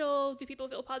controversial? Do people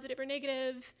feel positive or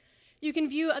negative? You can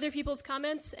view other people's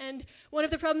comments, and one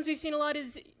of the problems we've seen a lot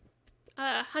is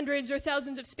hundreds or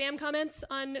thousands of spam comments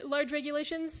on large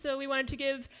regulations, so we wanted to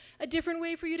give a different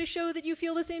way for you to show that you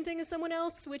feel the same thing as someone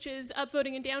else, which is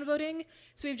upvoting and downvoting.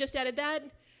 So we've just added that.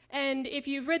 And if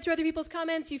you've read through other people's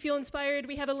comments, you feel inspired,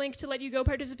 we have a link to let you go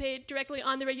participate directly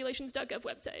on the regulations.gov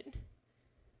website.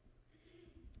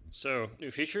 So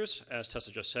new features, as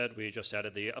Tessa just said, we just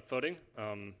added the upvoting.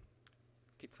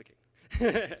 Keep clicking.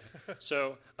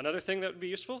 So another thing that would be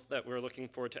useful that we're looking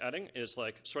forward to adding is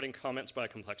like sorting comments by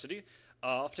complexity.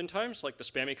 Oftentimes, like the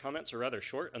spammy comments are rather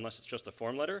short unless it's just a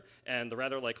form letter, and the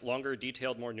rather like longer,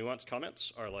 detailed, more nuanced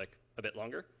comments are like a bit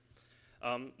longer.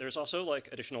 There's also like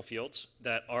additional fields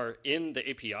that are in the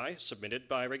API submitted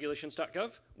by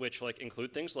regulations.gov, which like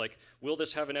include things like, will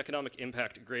this have an economic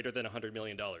impact greater than $100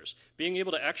 million? Being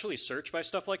able to actually search by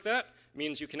stuff like that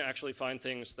means you can actually find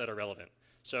things that are relevant.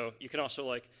 So you can also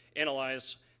like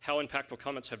analyze how impactful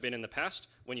comments have been in the past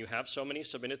when you have so many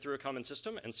submitted through a common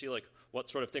system and see like what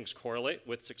sort of things correlate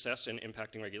with success in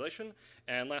impacting regulation.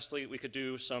 And lastly, we could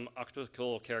do some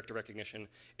optical character recognition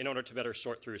in order to better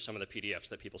sort through some of the PDFs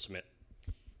that people submit.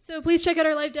 So please check out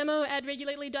our live demo at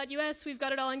regulately.us. We've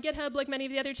got it all on GitHub like many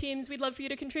of the other teams. We'd love for you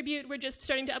to contribute. We're just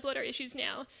starting to upload our issues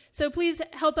now. So please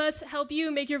help us help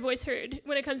you make your voice heard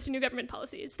when it comes to new government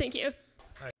policies. Thank you.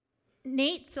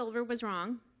 Nate Silver was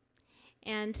wrong,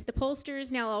 and the pollsters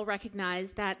now all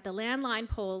recognize that the landline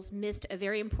polls missed a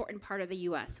very important part of the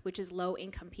US, which is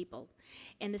low-income people.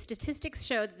 And the statistics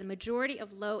show that the majority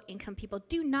of low-income people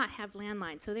do not have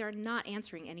landlines, so they are not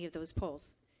answering any of those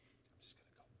polls.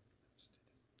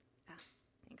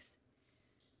 Thanks.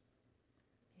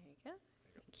 There you go.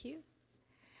 Thank you.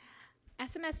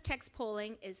 SMS text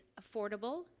polling is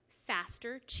affordable,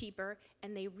 faster, cheaper,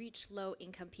 and they reach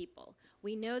low-income people.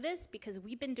 We know this because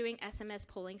we've been doing SMS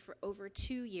polling for over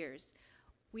 2 years.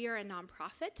 We are a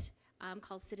nonprofit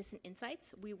called Citizen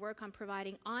Insights. We work on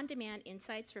providing on-demand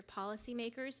insights for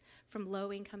policymakers from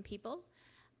low-income people.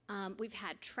 We've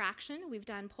had traction. We've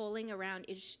done polling around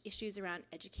issues around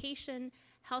education,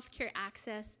 healthcare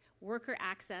access, worker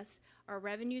access. Our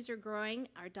revenues are growing,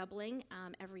 are doubling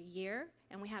every year,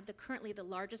 and we have currently the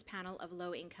largest panel of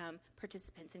low-income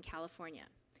participants in California.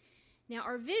 Now,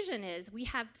 our vision is we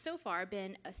have so far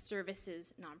been a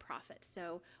services nonprofit,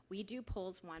 so we do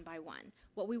polls one by one.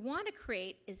 What we want to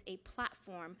create is a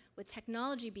platform with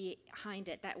technology behind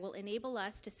it that will enable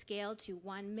us to scale to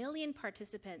 1 million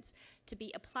participants, to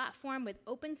be a platform with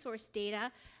open source data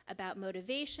about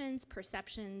motivations,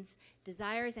 perceptions,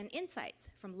 desires, and insights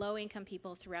from low-income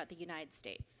people throughout the United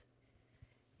States.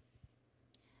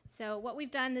 So what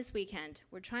we've done this weekend,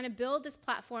 we're trying to build this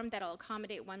platform that will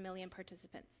accommodate 1 million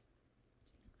participants.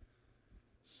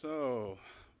 So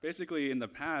basically in the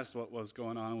past what was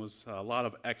going on was a lot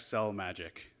of Excel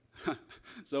magic.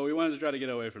 So we wanted to try to get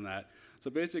away from that.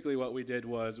 So basically what we did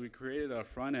was we created a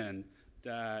front end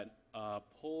that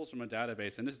pulls from a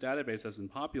database, and this database has been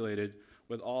populated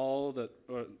with all the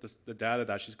data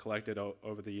that she's collected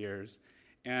over the years.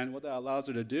 And what that allows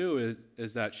her to do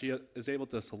is that she is able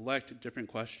to select different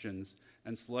questions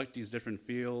and select these different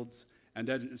fields and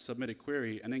then submit a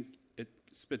query, and then it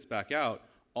spits back out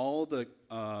all the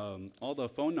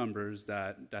phone numbers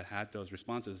that had those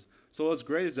responses. So what's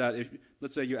great is that if,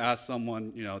 let's say you ask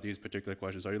someone, you know, these particular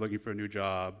questions, are you looking for a new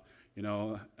job? You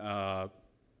know,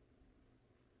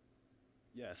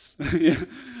 yes,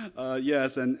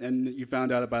 yes, and you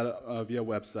found out about it via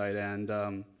website,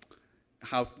 and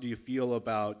how do you feel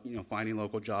about, you know, finding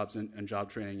local jobs and job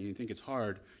training? You think it's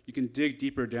hard. You can dig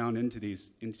deeper down into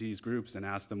these groups and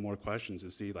ask them more questions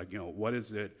to see, like, you know, what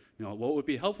is it, you know, what would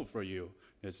be helpful for you?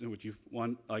 Would you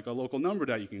want like a local number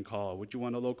that you can call? Would you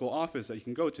want a local office that you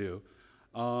can go to?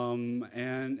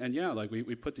 And yeah, like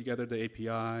we put together the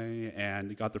API and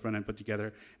we got the front end put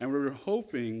together, and we were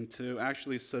hoping to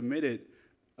actually submit it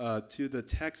to the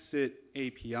TextIt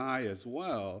API as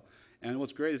well. And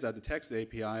what's great is that the text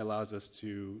API allows us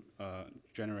to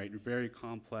generate very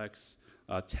complex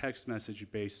text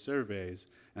message-based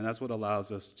surveys, and that's what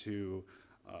allows us to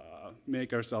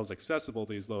make ourselves accessible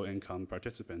to these low-income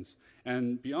participants.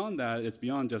 And beyond that, it's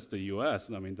beyond just the US.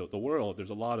 I mean, the world, there's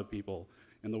a lot of people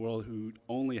in the world who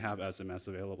only have SMS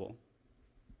available?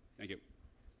 Thank you.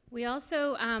 We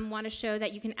also want to show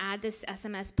that you can add this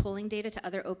SMS polling data to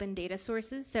other open data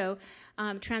sources. So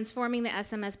transforming the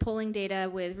SMS polling data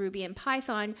with Ruby and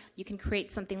Python, you can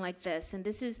create something like this. And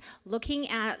this is looking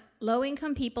at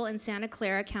low-income people in Santa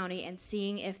Clara County and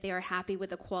seeing if they are happy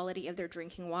with the quality of their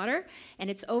drinking water. And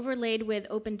it's overlaid with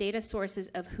open data sources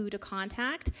of who to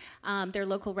contact, their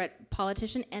local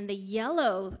politician. And the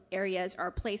yellow areas are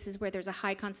places where there's a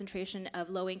high concentration of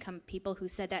low-income people who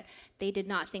said that they did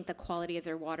not think the quality of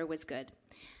their water was good.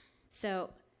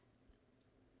 So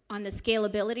on the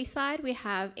scalability side, we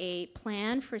have a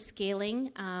plan for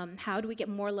scaling. How do we get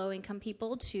more low-income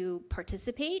people to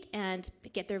participate and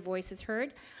get their voices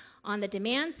heard? On the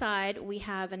demand side, we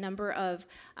have a number of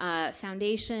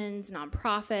foundations,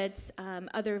 nonprofits,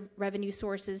 other revenue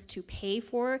sources to pay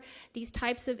for these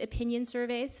types of opinion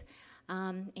surveys.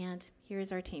 And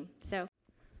here's our team. So,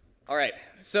 all right.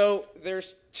 So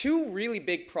there's two really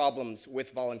big problems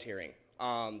with volunteering.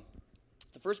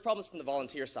 The first problem is from the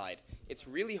volunteer side. It's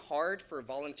really hard for a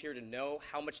volunteer to know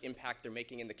how much impact they're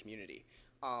making in the community.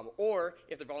 Or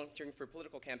if they're volunteering for a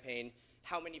political campaign,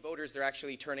 how many voters they're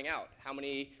actually turning out, how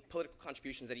many political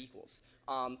contributions that equals.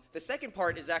 The second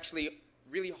part is actually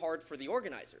really hard for the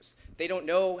organizers. They don't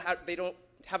know how, they don't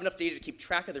have enough data to keep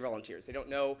track of their volunteers. They don't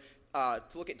know to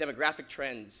look at demographic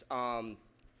trends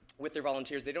with their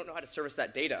volunteers. They don't know how to service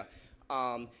that data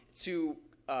to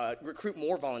recruit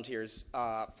more volunteers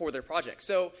for their project.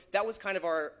 So that was kind of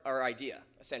our idea,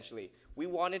 essentially. We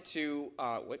wanted to,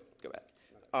 wait, go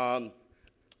back.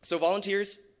 So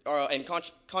volunteers and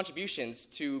contributions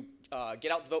to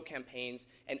get out the vote campaigns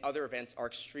and other events are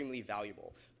extremely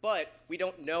valuable. But we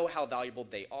don't know how valuable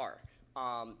they are.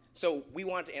 So we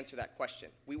wanted to answer that question.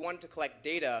 We wanted to collect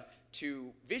data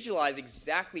to visualize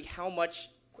exactly how much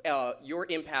your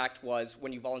impact was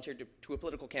when you volunteered to a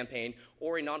political campaign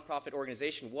or a nonprofit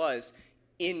organization was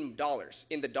in dollars,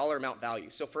 in the dollar amount value.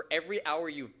 So for every hour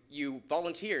you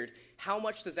volunteered, how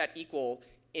much does that equal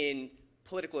in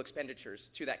political expenditures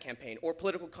to that campaign or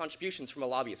political contributions from a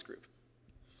lobbyist group?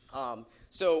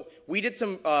 So we did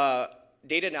some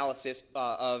data analysis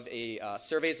of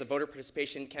surveys of voter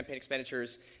participation, campaign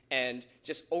expenditures, and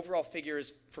just overall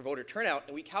figures for voter turnout,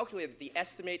 and we calculated that the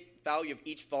estimate value of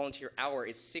each volunteer hour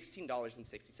is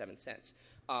 $16.67.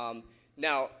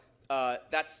 Now,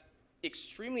 that's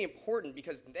extremely important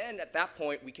because then at that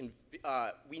point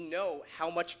we know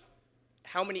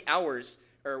how many hours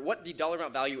or what the dollar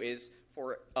amount value is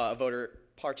for a voter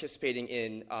participating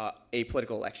in a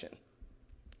political election.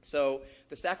 So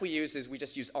the stack we use is we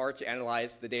just use R to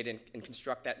analyze the data and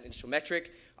construct that initial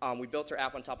metric. We built our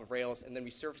app on top of Rails, and then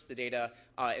we surface the data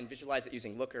and visualize it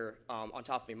using Looker on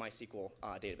top of a MySQL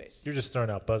database. You're just throwing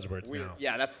out buzzwords now.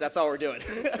 Yeah, that's all we're doing.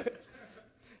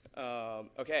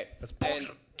 Okay. And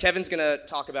Kevin's going to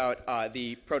talk about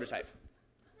the prototype.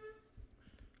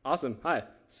 Awesome. Hi.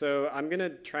 So I'm going to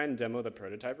try and demo the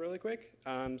prototype really quick.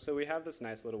 So we have this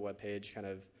nice little web page kind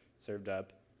of served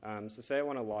up. So say I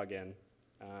want to log in.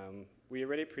 We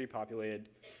already pre-populated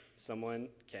someone,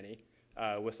 Kenny,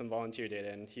 with some volunteer data,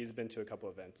 and he's been to a couple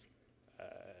events.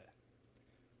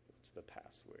 What's the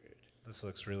password? This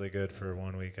looks really good for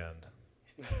one weekend.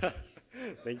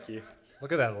 Thank you.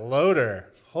 Look at that loader.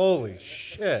 Holy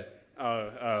shit.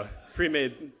 Oh,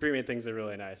 pre-made things are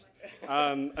really nice.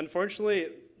 Unfortunately,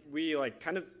 we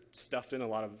kind of stuffed in a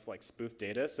lot of spoofed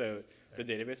data, so the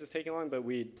database is taking long, but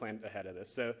we planned ahead of this.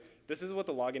 So this is what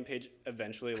the login page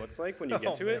eventually looks like when you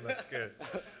get to it. That's good.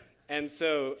 And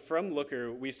so from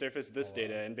Looker, we surfaced this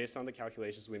data, and based on the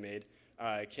calculations we made,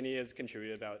 Kenny has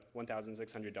contributed about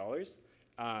 $1,600.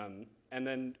 And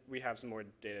then we have some more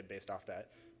data based off that.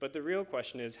 But the real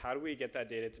question is, how do we get that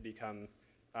data to become,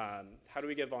 how do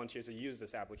we get volunteers to use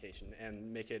this application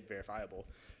and make it verifiable?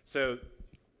 So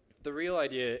the real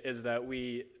idea is that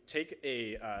we take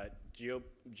a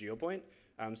geopoint.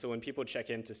 So when people check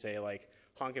in to say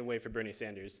honk and wave for Bernie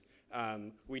Sanders,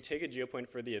 we take a geopoint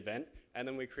for the event, and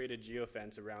then we create a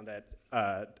geofence around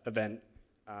that event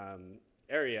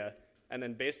area. And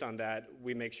then based on that,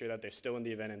 we make sure that they're still in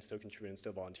the event and still contributing,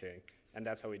 still volunteering. And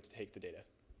that's how we take the data.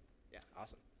 Yeah,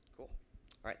 awesome. Cool.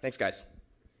 All right, thanks, guys.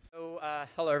 So,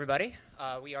 hello, everybody.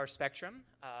 We are Spectrum.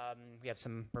 We have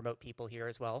some remote people here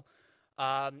as well.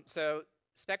 So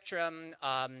Spectrum,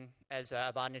 as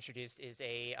Aban introduced, is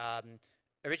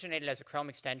originated as a Chrome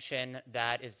extension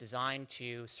that is designed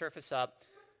to surface up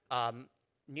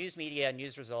news media,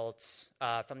 news results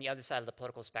from the other side of the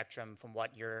political spectrum from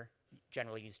what you're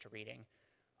generally used to reading.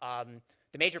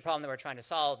 The major problem that we're trying to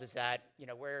solve is that,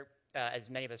 we're, as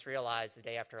many of us realize, the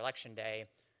day after Election Day,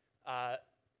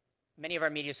 many of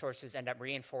our media sources end up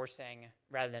reinforcing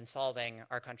rather than solving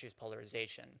our country's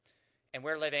polarization. And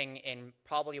we're living in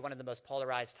probably one of the most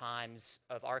polarized times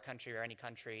of our country or any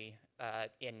country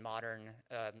in modern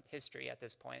history at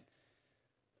this point.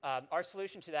 Our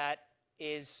solution to that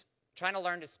is trying to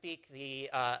learn to speak the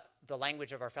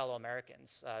language of our fellow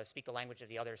Americans, speak the language of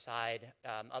the other side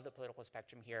of the political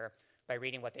spectrum here by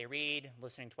reading what they read,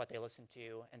 listening to what they listen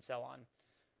to, and so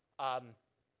on.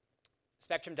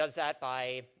 Spectrum does that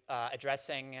by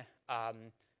addressing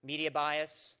media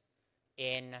bias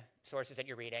in sources that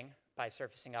you're reading, by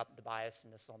surfacing up the bias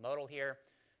in this little modal here,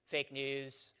 fake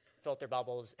news, filter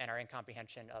bubbles, and our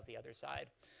incomprehension of the other side.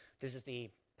 This is the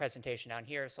presentation down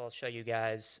here, so I'll show you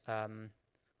guys a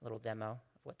little demo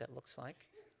of what that looks like.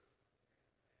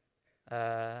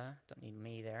 Don't need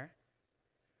me there.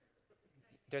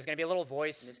 There's going to be a little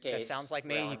voice In this case, that sounds like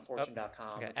me.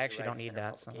 fortune.com, Okay, which I is actually the don't need right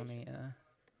that, so let me... publication.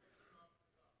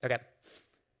 Okay,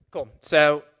 cool.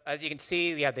 So as you can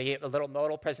see, we have a little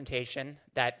modal presentation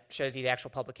that shows you the actual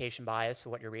publication bias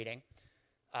of what you're reading.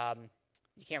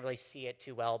 You can't really see it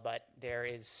too well, but there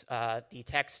is the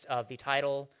text of the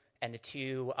title and the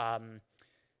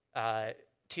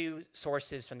two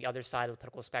sources from the other side of the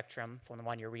political spectrum from the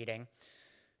one you're reading.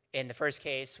 In the first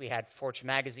case, we had Fortune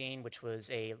magazine, which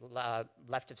was a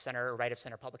left of center or right of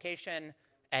center publication,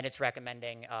 and it's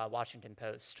recommending Washington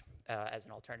Post as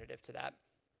an alternative to that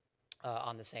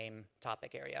on the same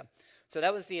topic area. So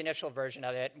that was the initial version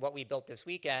of it. What we built this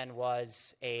weekend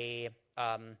was a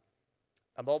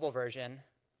mobile version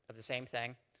of the same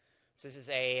thing. So this is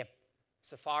a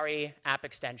Safari app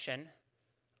extension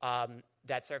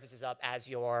that surfaces up as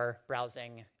you're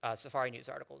browsing Safari news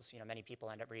articles. You know, many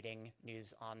people end up reading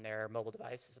news on their mobile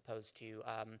device as opposed to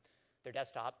their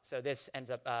desktop. So this ends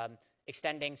up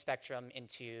extending Spectrum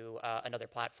into another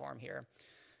platform here.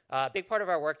 A big part of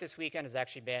our work this weekend has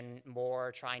actually been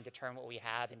more trying to turn what we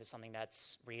have into something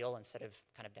that's real instead of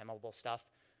kind of demoable stuff.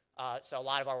 So a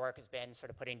lot of our work has been sort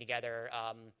of putting together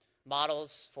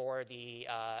models for the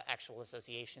actual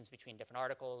associations between different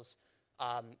articles,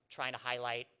 trying to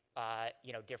highlight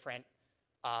different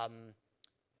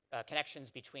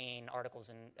connections between articles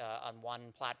on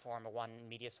one platform or one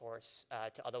media source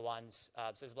to other ones.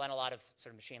 So there's been a lot of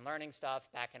sort of machine learning stuff,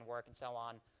 back-end work, and so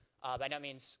on. By no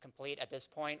means complete at this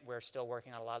point. We're still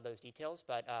working on a lot of those details,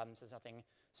 but so there's nothing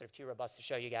sort of too robust to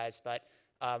show you guys. But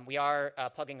we are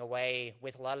plugging away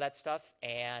with a lot of that stuff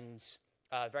and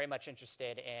very much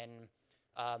interested in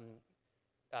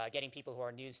getting people who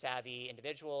are news-savvy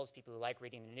individuals, people who like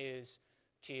reading the news,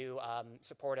 to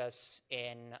support us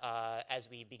in as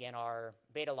we begin our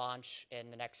beta launch in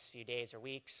the next few days or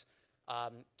weeks,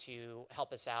 to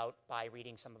help us out by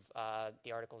reading some of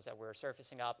the articles that we're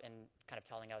surfacing up and kind of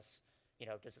telling us,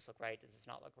 does this look right, does this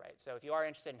not look right? So if you are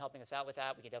interested in helping us out with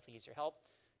that, we can definitely use your help.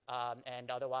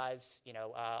 And otherwise,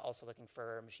 also looking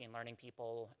for machine learning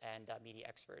people and media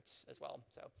experts as well.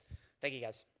 So thank you,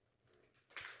 guys.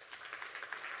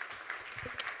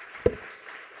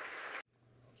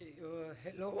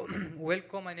 Hello,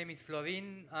 welcome. My name is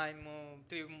Florin. I'm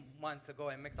 3 months ago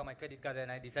I maxed out my credit card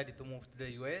and I decided to move to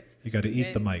the US. You got to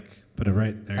eat the mic. Put it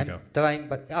right there. You go. Trying,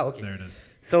 but okay. There it is.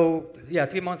 So yeah,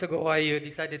 3 months ago I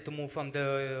decided to move from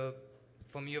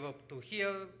Europe to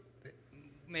here.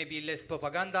 Maybe less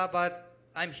propaganda, but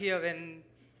I'm here and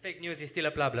fake news is still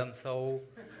a problem. So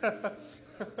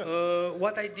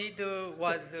what I did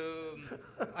was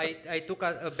I took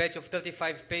a batch of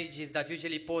 35 pages that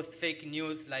usually post fake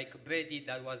news like brevity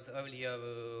that was earlier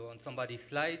on somebody's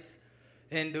slides,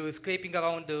 and scraping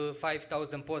around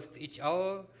 5,000 posts each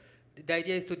hour. The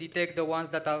idea is to detect the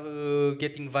ones that are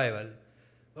getting viral.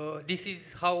 This is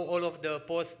how all of the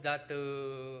posts that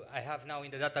I have now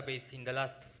in the database in the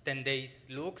last 10 days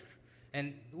looks.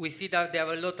 And we see that there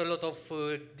are a lot of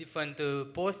different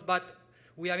posts, but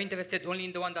we are interested only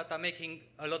in the ones that are making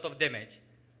a lot of damage.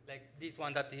 Like this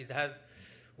one that has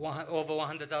over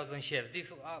 100,000 shares.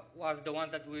 This was the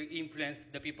one that will influence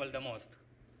the people the most.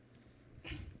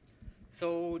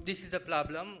 So this is the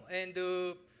problem. And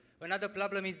another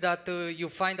problem is that you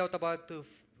find out about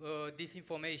this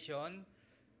information,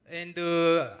 and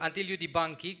until you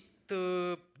debunk it,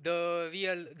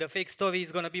 the fake story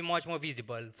is going to be much more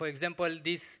visible. For example,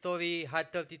 this story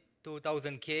had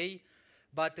 32,000K,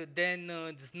 but then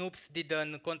the Snoops did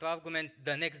a counter-argument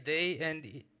the next day, and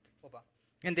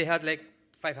they had like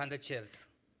 500 shares.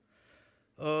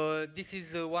 This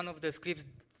is one of the scripts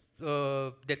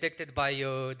detected by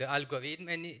the algorithm,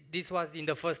 and this was in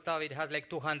the first hour, it had like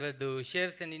 200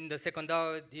 shares, and in the second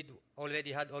hour, it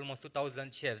already had almost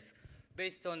 2,000 shares.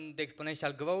 Based on the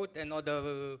exponential growth and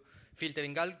other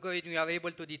filtering algorithm, we are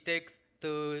able to detect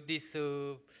this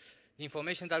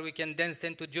information that we can then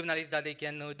send to journalists that they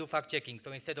can do fact-checking.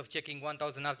 So instead of checking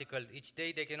 1,000 articles each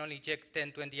day, they can only check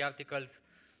 10, 20 articles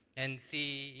and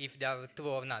see if they are true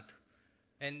or not.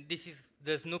 And this is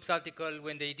the Snoops article.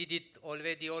 When they did it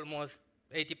already, almost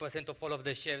 80% of all of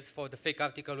the shares for the fake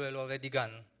article were already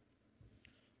gone.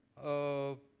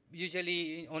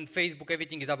 Usually on Facebook,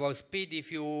 everything is about speed.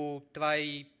 If you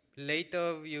try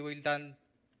later, you will done.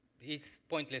 It's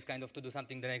pointless kind of to do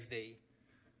something the next day.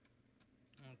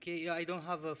 Okay, I don't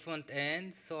have a front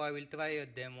end, so I will try a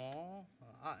demo.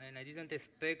 And I didn't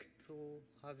expect to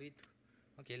have it.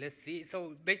 Okay, let's see.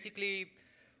 So basically,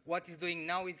 what it's doing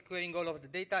now is querying all of the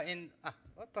data and,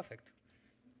 perfect.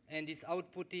 And it's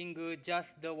outputting just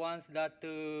the ones that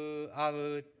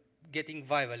are getting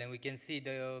viral. And we can see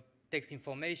the text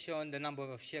information, the number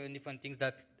of shares and different things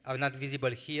that are not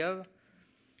visible here.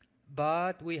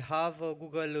 But we have a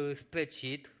Google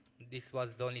spreadsheet. This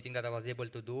was the only thing that I was able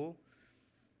to do.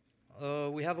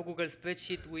 We have a Google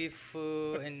spreadsheet with,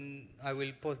 and I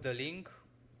will post the link.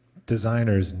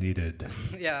 Designers needed.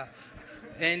 Yeah.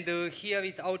 And here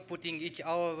it's outputting each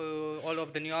hour all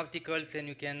of the new articles, and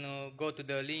you can go to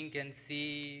the link and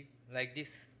see, like this,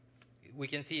 we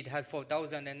can see it has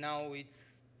 4,000, and now it's,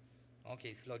 okay,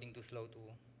 it's loading too slow to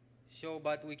show,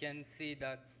 but we can see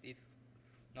that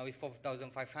now it's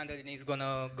 4,500, and it's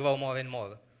gonna grow more and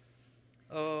more.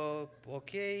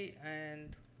 Okay,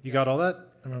 and... You got all that?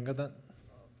 Everyone got that?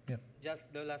 Yeah. Just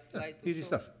the last slide. Easy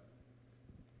stuff.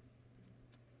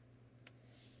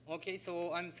 Okay,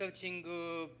 so I'm searching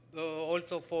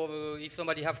also for if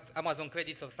somebody have Amazon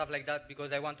credits or stuff like that,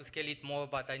 because I want to scale it more,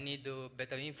 but I need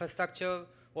better infrastructure.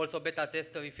 Also beta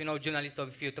tester, if you know journalists or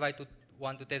if you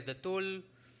want to test the tool,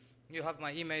 you have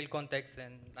my email contacts,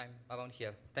 and I'm around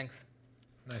here. Thanks.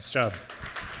 Nice job.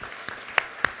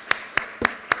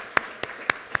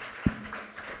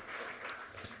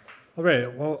 All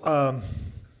right, well,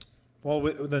 while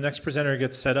the next presenter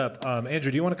gets set up,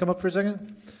 Andrew, do you want to come up for a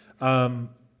second?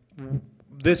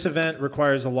 This event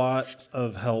requires a lot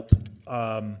of help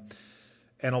and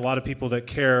a lot of people that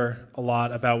care a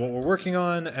lot about what we're working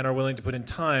on and are willing to put in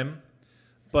time.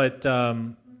 But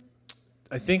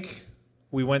I think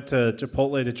we went to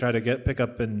Chipotle to try to pick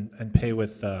up and pay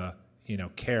with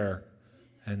care,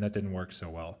 and that didn't work so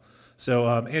well. So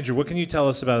Andrew, what can you tell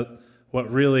us about what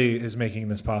really is making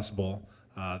this possible,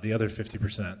 the other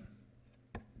 50%?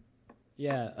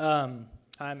 Yeah, hi,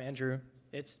 I'm Andrew.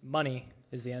 It's money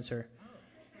is the answer,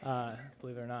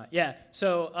 believe it or not. Yeah,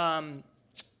 so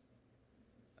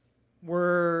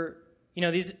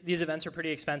these events are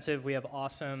pretty expensive. We have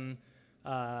awesome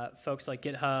folks like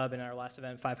GitHub, and our last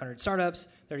event, 500 startups.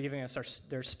 They're giving us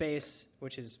their space,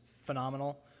 which is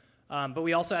phenomenal. But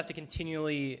we also have to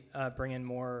continually bring in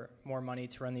more money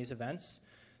to run these events.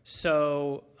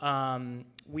 So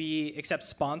we accept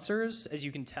sponsors, as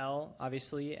you can tell,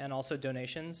 obviously, and also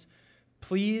donations.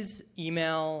 Please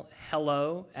email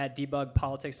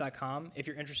hello@debugpolitics.com if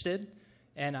you're interested,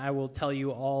 and I will tell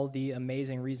you all the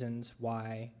amazing reasons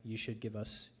why you should give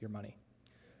us your money.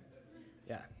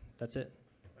 Yeah, that's it.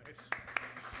 Nice.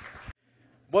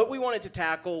 What we wanted to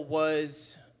tackle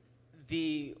was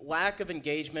the lack of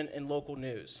engagement in local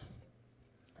news.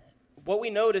 What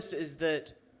we noticed is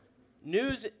that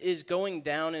news is going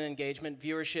down in engagement,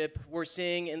 viewership. We're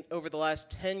seeing over the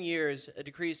last 10 years a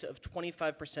decrease of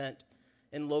 25%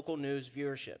 in local news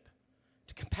viewership.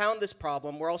 To compound this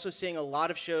problem, we're also seeing a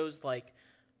lot of shows like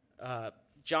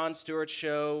Jon Stewart's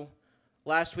show,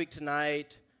 Last Week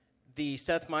Tonight, the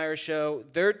Seth Meyers show.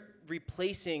 They're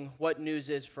replacing what news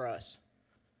is for us.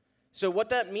 So what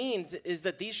that means is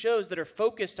that these shows that are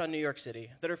focused on New York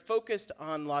City, that are focused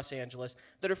on Los Angeles,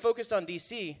 that are focused on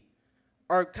DC,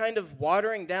 are kind of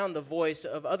watering down the voice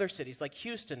of other cities like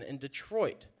Houston and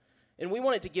Detroit. And we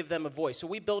wanted to give them a voice. So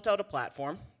we built out a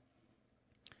platform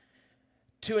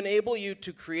to enable you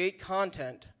to create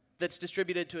content that's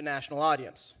distributed to a national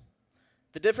audience.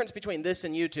 The difference between this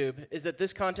and YouTube is that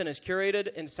this content is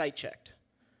curated and site-checked,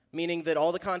 meaning that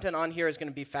all the content on here is going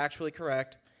to be factually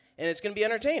correct, and it's going to be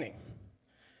entertaining.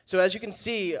 So as you can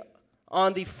see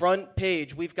on the front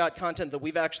page, we've got content that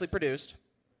we've actually produced,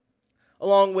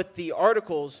 along with the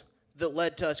articles that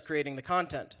led to us creating the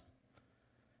content.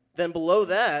 Then below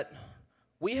that,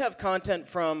 we have content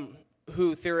from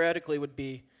who theoretically would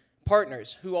be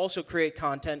partners, who also create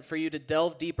content for you to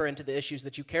delve deeper into the issues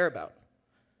that you care about.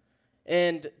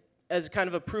 And as kind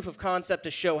of a proof of concept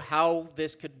to show how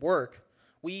this could work,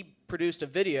 we produced a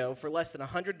video for less than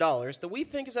 $100 that we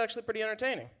think is actually pretty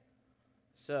entertaining.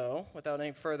 So, without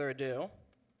any further ado,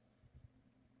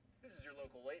 this is your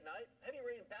local late night. Heavy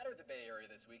rain battered the Bay Area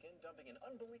this weekend, dumping an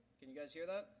unbelievable... Can you guys hear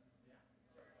that?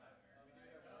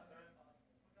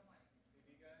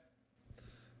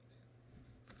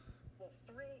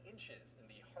 inches in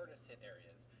the hardest hit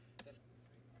areas.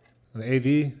 The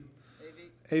AV?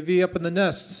 AV up in the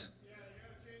nest.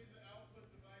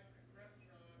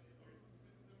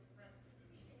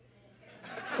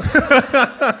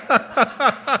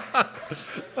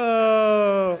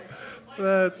 Oh,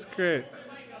 that's great.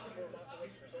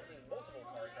 Resulting in multiple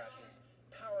car crashes,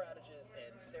 power outages,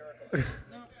 and Sarah.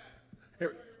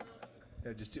 Here.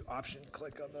 Yeah, just do option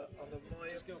click on the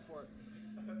volume. Just go for it.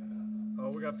 Oh,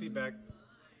 we got feedback.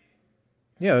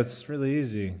 Yeah, it's really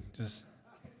easy. Just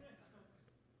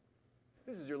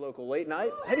This is your local late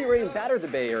night. Heavy rain battered the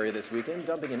Bay Area this weekend,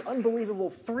 dumping an unbelievable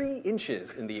 3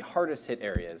 inches in the hardest hit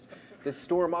areas. This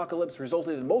storm-apocalypse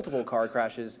resulted in multiple car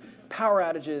crashes, power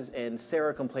outages, and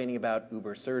Sarah complaining about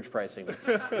Uber surge pricing.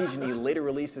 PG&E later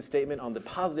released a statement on the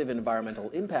positive environmental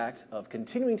impact of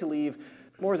continuing to leave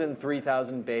more than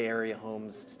 3,000 Bay Area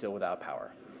homes still without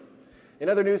power. In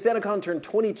other news, SantaCon turned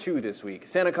 22 this week.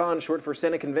 SantaCon, short for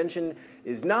Santa Convention,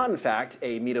 is not in fact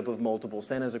a meetup of multiple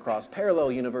Santas across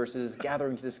parallel universes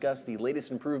gathering to discuss the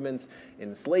latest improvements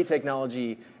in sleigh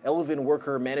technology, elven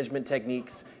worker management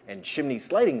techniques, and chimney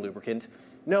sliding lubricant.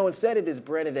 No, instead it is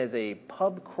branded as a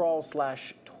pub crawl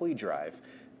 / toy drive,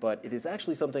 but it is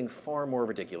actually something far more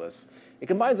ridiculous. It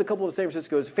combines a couple of San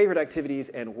Francisco's favorite activities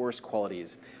and worst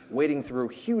qualities, wading through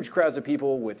huge crowds of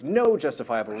people with no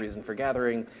justifiable reason for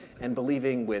gathering, and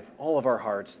believing with all of our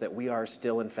hearts that we are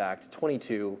still, in fact,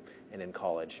 22 and in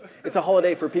college. It's a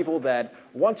holiday for people that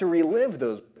want to relive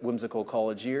those whimsical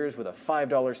college years with a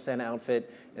 $5 Santa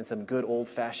outfit and some good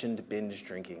old-fashioned binge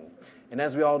drinking. And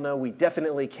as we all know, we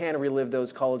definitely can relive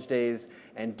those college days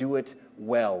and do it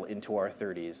well into our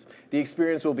 30s. The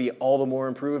experience will be all the more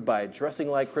improved by dressing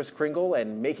like Kris Kringle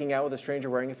and making out with a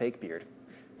stranger wearing a fake beard.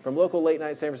 From local late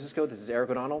night San Francisco, this is Eric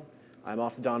O'Donnell. I'm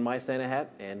off to don my Santa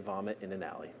hat and vomit in an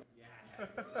alley.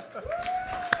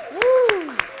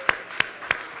 Woo!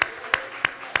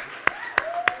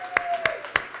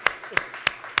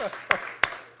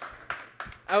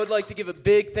 I would like to give a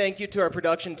big thank you to our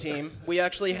production team. We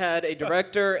actually had a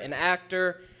director, an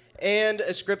actor, and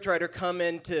a scriptwriter come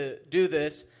in to do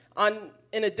this.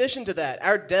 In addition to that,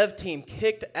 our dev team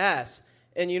kicked ass.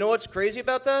 And you know what's crazy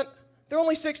about that? They're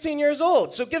only 16 years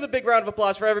old. So give a big round of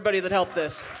applause for everybody that helped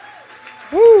this.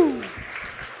 Woo!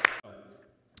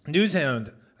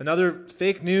 Newshound, another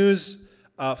fake news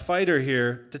fighter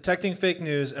here, detecting fake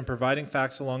news and providing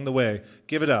facts along the way.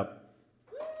 Give it up.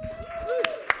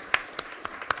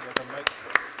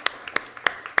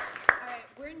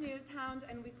 Hound,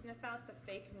 and we sniff out the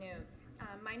fake news.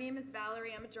 My name is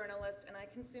Valerie. I'm a journalist, and I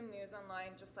consume news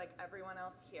online just like everyone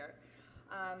else here.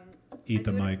 Eat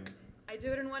the mic. I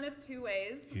do it in one of 2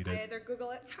 ways. Eat I it. either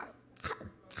Google it.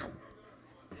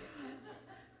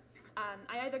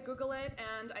 I either Google it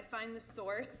and I find the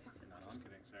source. No, just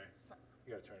kidding. Sorry.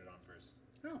 You gotta turn it on first.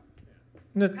 Oh.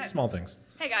 Okay. Small things.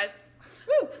 Hey guys.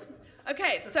 Woo!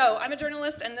 Okay, so I'm a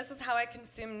journalist, and this is how I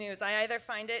consume news. I either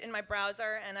find it in my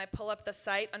browser and I pull up the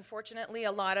site. Unfortunately,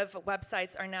 a lot of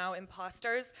websites are now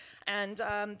imposters, and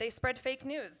they spread fake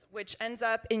news, which ends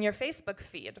up in your Facebook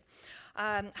feed.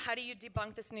 How do you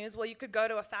debunk this news? Well, you could go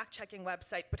to a fact-checking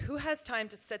website, but who has time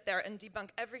to sit there and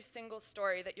debunk every single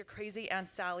story that your crazy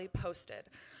Aunt Sally posted?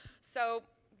 So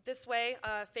this way,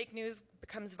 fake news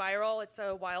becomes viral. It's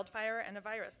a wildfire and a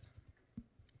virus.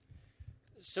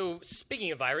 So speaking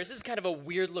of virus, this is kind of a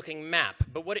weird-looking map,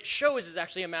 but what it shows is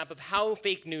actually a map of how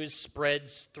fake news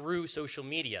spreads through social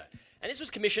media. And this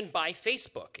was commissioned by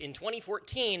Facebook. In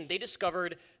 2014, they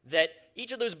discovered that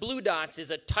each of those blue dots is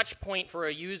a touch point for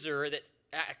a user that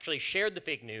actually shared the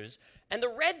fake news, and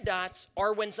the red dots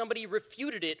are when somebody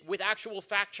refuted it with actual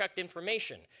fact-checked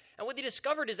information. And what they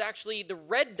discovered is actually the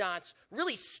red dots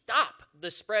really stop the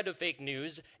spread of fake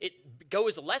news. It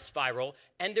goes less viral,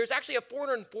 and there's actually a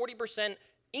 440%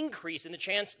 increase in the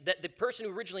chance that the person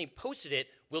who originally posted it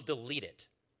will delete it.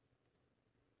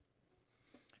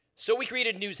 So we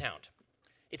created Newshound.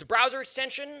 It's a browser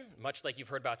extension, much like you've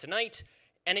heard about tonight,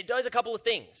 and it does a couple of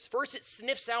things. First, it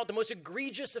sniffs out the most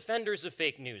egregious offenders of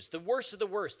fake news, the worst of the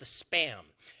worst, the spam.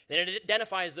 Then it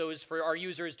identifies those for our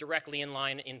users directly in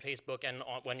line in Facebook and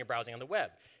when you're browsing on the web.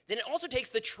 Then it also takes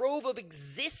the trove of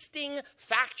existing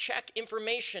fact-check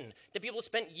information that people have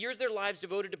spent years of their lives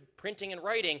devoted to printing and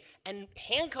writing and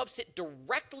handcuffs it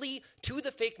directly to the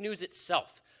fake news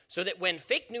itself, so that when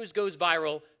fake news goes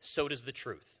viral, so does the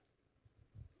truth.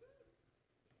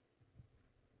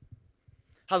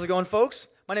 How's it going, folks?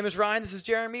 My name is Ryan. This is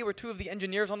Jeremy. We're two of the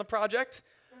engineers on the project.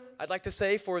 I'd like to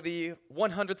say for the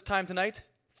 100th time tonight,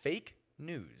 fake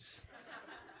news.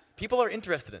 People are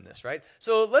interested in this, right?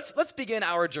 So let's begin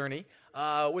our journey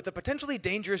with a potentially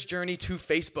dangerous journey to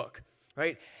Facebook.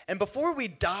 right? And before we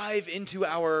dive into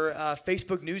our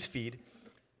Facebook news feed,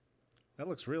 that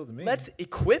looks real to me. Let's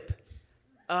equip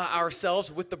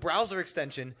ourselves with the browser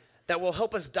extension that will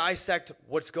help us dissect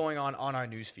what's going on our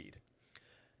news feed.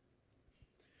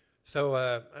 So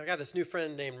I've got this new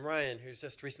friend named Ryan who's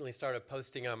just recently started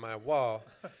posting on my wall.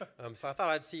 So I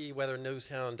thought I'd see whether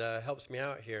Newshound helps me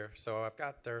out here. So I've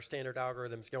got their standard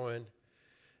algorithms going.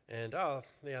 And, oh,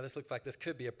 yeah, this looks like this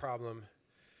could be a problem.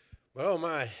 But, oh,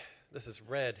 my, this is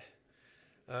red.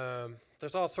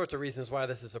 There's all sorts of reasons why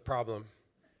this is a problem.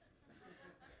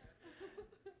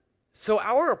 So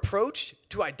our approach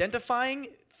to identifying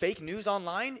fake news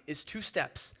online is 2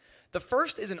 steps. The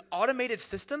first is an automated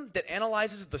system that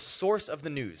analyzes the source of the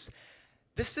news.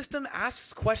 This system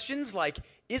asks questions like,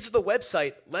 is the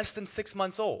website less than 6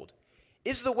 months old?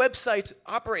 Is the website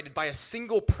operated by a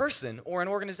single person or an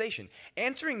organization?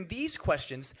 Answering these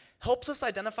questions helps us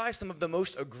identify some of the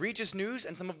most egregious news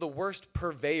and some of the worst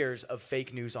purveyors of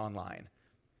fake news online.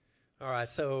 All right,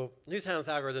 so Newshound's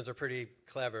algorithms are pretty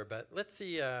clever, but let's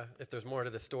see if there's more to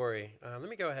the story. Let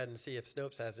me go ahead and see if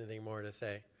Snopes has anything more to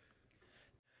say.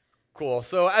 Cool.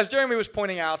 So as Jeremy was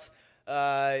pointing out,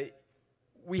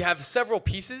 we have several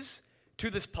pieces to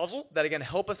this puzzle that, again,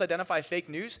 help us identify fake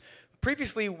news.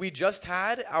 Previously, we just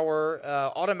had our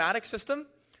automatic system,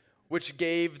 which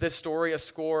gave this story a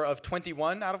score of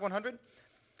 21 out of 100.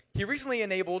 He recently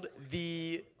enabled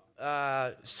the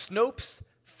Snopes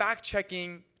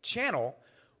fact-checking channel,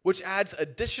 which adds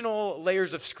additional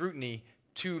layers of scrutiny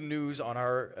to news on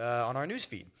our news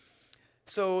feed.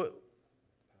 So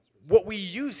what we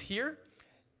use here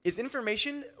is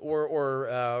information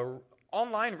or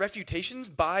online refutations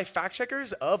by fact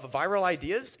checkers of viral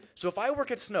ideas. So if I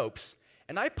work at Snopes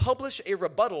and I publish a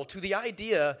rebuttal to the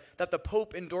idea that the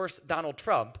Pope endorsed Donald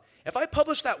Trump, if I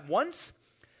publish that once,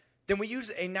 then we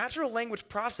use a natural language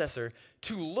processor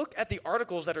to look at the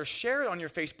articles that are shared on your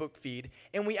Facebook feed,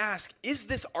 and we ask, is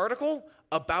this article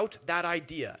about that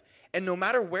idea? And no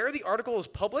matter where the article is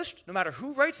published, no matter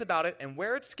who writes about it and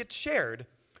where it gets shared,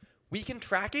 we can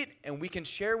track it and we can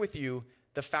share with you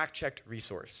the fact-checked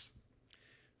resource.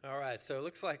 All right, so it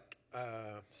looks like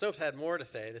Snopes had more to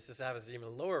say. This has an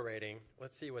even lower rating.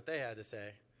 Let's see what they had to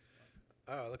say.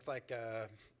 Oh, it looks like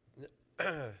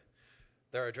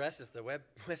their address is the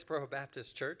Westboro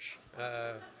Baptist Church.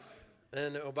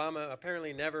 And Obama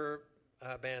apparently never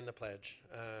banned the pledge.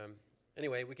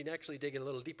 Anyway, we can actually dig a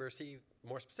little deeper, see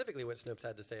more specifically what Snopes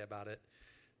had to say about it.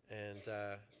 And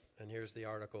here's the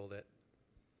article that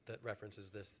references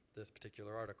this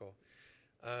particular article.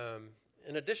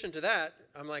 In addition to that,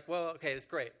 I'm like, well, okay, that's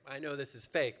great. I know this is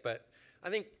fake, but I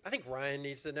think Ryan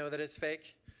needs to know that it's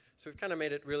fake. So we've kind of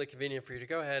made it really convenient for you to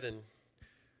go ahead and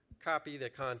copy the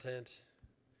content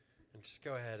and just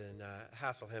go ahead and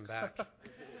hassle him back.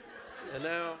 and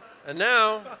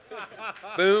now,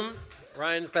 boom,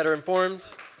 Ryan's better informed,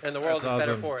 and the world is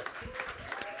better for it.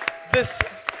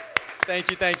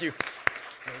 Thank you.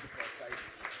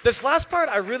 This last part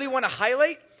I really want to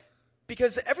highlight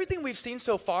because everything we've seen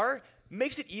so far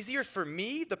makes it easier for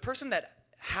me, the person that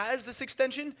has this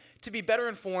extension, to be better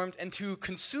informed and to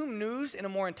consume news in a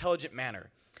more intelligent manner.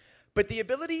 But the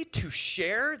ability to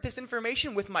share this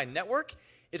information with my network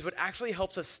is what actually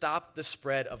helps us stop the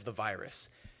spread of the virus.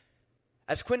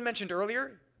 As Quinn mentioned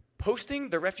earlier, posting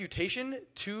the refutation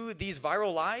to these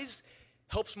viral lies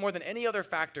helps more than any other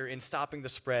factor in stopping the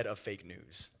spread of fake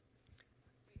news.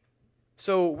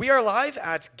 So we are live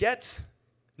at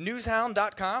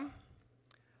getnewshound.com.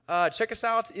 Check us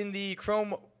out in the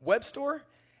Chrome web store.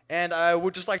 And I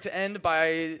would just like to end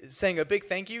by saying a big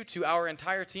thank you to our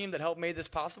entire team that helped make this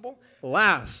possible.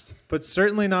 Last, but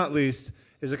certainly not least,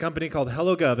 is a company called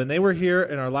HelloGov. And they were here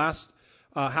in our last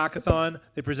hackathon.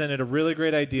 They presented a really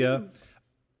great idea.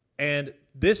 And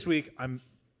this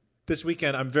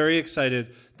weekend, I'm very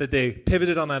excited that they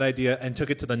pivoted on that idea and took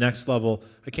it to the next level.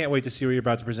 I can't wait to see what you're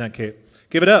about to present, Kate.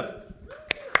 Give it up.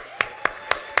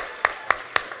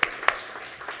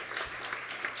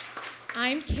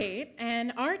 I'm Kate,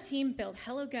 and our team built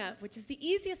HelloGov, which is the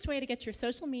easiest way to get your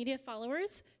social media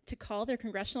followers to call their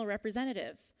congressional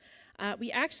representatives.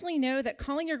 We actually know that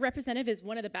calling your representative is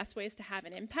one of the best ways to have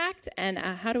an impact. And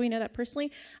how do we know that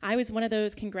personally? I was one of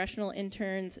those congressional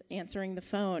interns answering the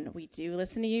phone. We do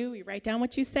listen to you. We write down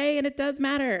what you say, and it does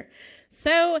matter.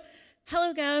 So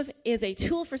HelloGov is a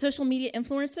tool for social media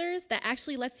influencers that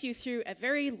actually lets you, through a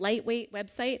very lightweight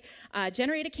website,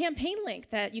 generate a campaign link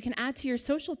that you can add to your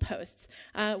social posts.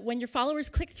 When your followers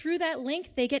click through that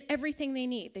link, they get everything they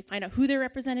need. They find out who their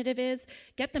representative is,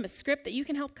 get them a script that you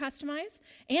can help customize,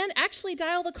 and actually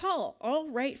dial the call, all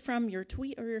right from your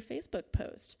tweet or your Facebook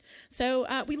post. So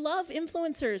we love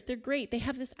influencers. They're great. They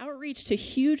have this outreach to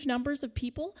huge numbers of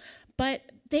people, but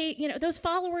they, those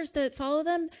followers that follow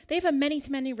them, they have a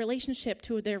many-to-many relationship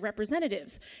to their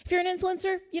representatives. If you're an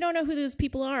influencer, you don't know who those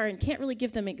people are and can't really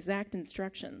give them exact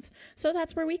instructions. So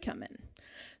that's where we come in.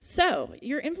 So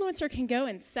your influencer can go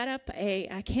and set up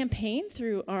a campaign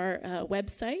through our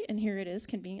website, and here it is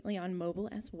conveniently on mobile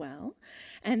as well.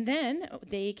 And then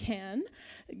they can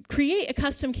create a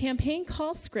custom campaign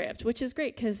call script, which is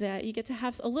great because you get to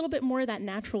have a little bit more of that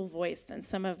natural voice than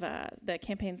some of the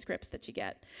campaign scripts that you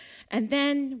get. And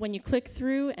then when you click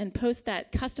through and post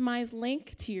that customized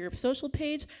link to your social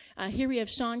page, here we have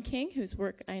Sean King, whose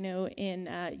work I know in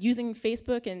using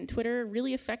Facebook and Twitter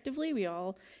really effectively. We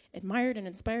all admired and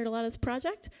inspired a lot of this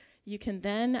project. You can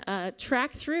then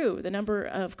track through the number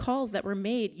of calls that were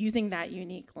made using that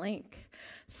unique link.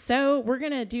 So we're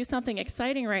going to do something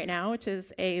exciting right now, which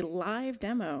is a live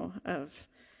demo of,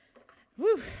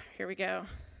 here we go.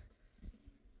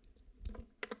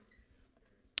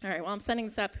 All right, while I'm setting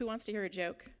this up, who wants to hear a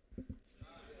joke?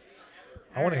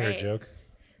 I want to hear a joke.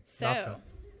 So, Knock, knock.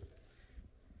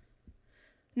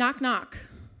 Knock, knock.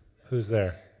 Who's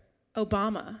there?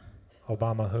 Obama.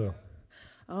 Obama who?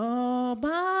 All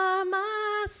by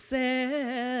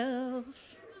myself.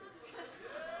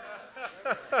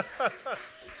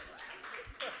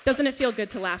 Doesn't it feel good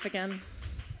to laugh again?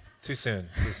 Too soon,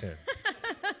 too soon.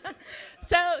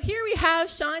 So here we have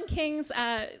Sean King's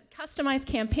customized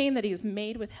campaign that he's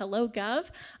made with HelloGov.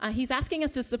 He's asking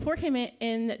us to support him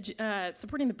in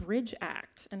supporting the Bridge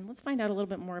Act. And let's find out a little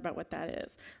bit more about what that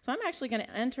is. So I'm actually going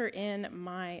to enter in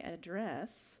my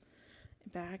address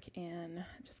back in,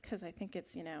 just because I think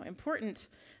it's important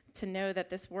to know that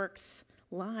this works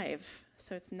live.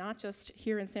 So it's not just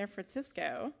here in San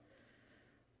Francisco,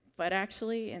 but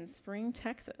actually in Spring,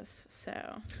 Texas. So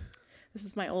this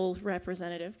is my old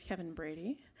representative, Kevin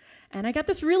Brady. And I got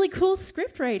this really cool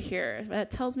script right here that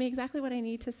tells me exactly what I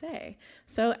need to say.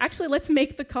 So actually, let's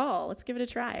make the call. Let's give it a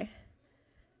try.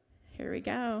 Here we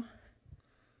go.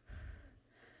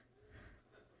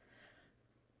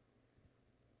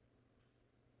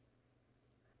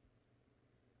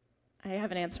 I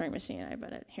have an answering machine, I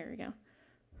bet it. Here we go.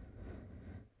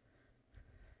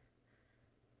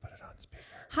 Put it on speaker.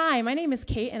 Hi, my name is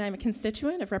Kate, and I'm a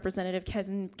constituent of Representative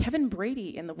Kevin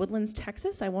Brady in the Woodlands,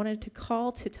 Texas. I wanted to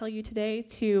call to tell you today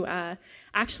to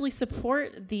actually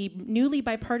support the newly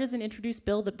bipartisan introduced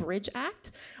bill, the Bridge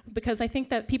Act, because I think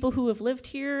that people who have lived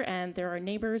here and there are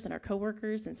neighbors and our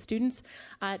coworkers and students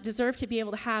deserve to be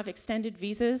able to have extended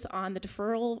visas on the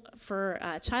deferral for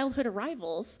childhood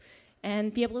arrivals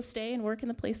and be able to stay and work in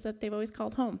the place that they've always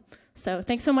called home. So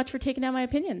thanks so much for taking down my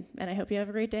opinion, and I hope you have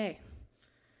a great day.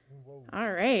 Whoa.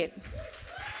 All right.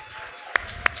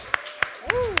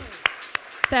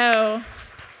 So,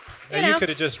 you could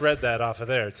have just read that off of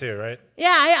there too, right?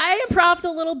 Yeah, I improv'd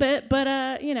a little bit, but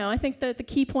I think that the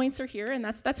key points are here, and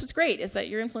that's what's great, is that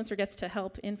your influencer gets to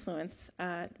help influence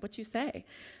what you say.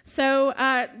 So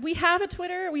we have a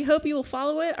Twitter. We hope you will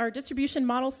follow it. Our distribution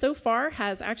model so far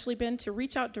has actually been to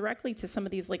reach out directly to some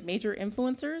of these major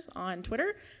influencers on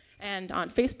Twitter and on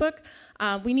Facebook.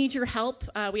 We need your help.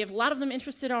 We have a lot of them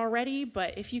interested already,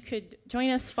 but if you could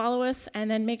join us, follow us, and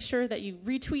then make sure that you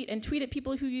retweet and tweet at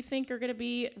people who you think are going to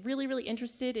be really, really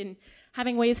interested in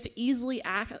having ways to easily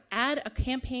add a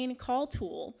campaign call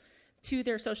tool to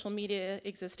their social media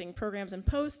existing programs and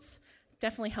posts,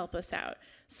 definitely help us out.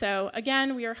 So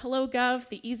again, we are HelloGov,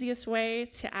 the easiest way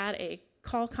to add a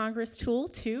Call Congress tool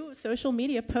to social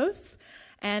media posts.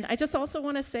 And I just also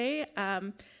want to say,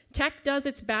 tech does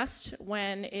its best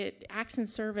when it acts in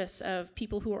service of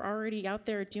people who are already out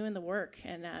there doing the work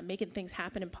and making things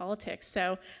happen in politics.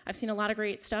 So I've seen a lot of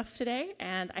great stuff today,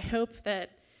 and I hope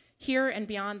that here and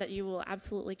beyond that you will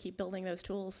absolutely keep building those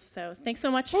tools. So thanks so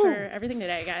much for everything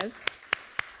today, guys.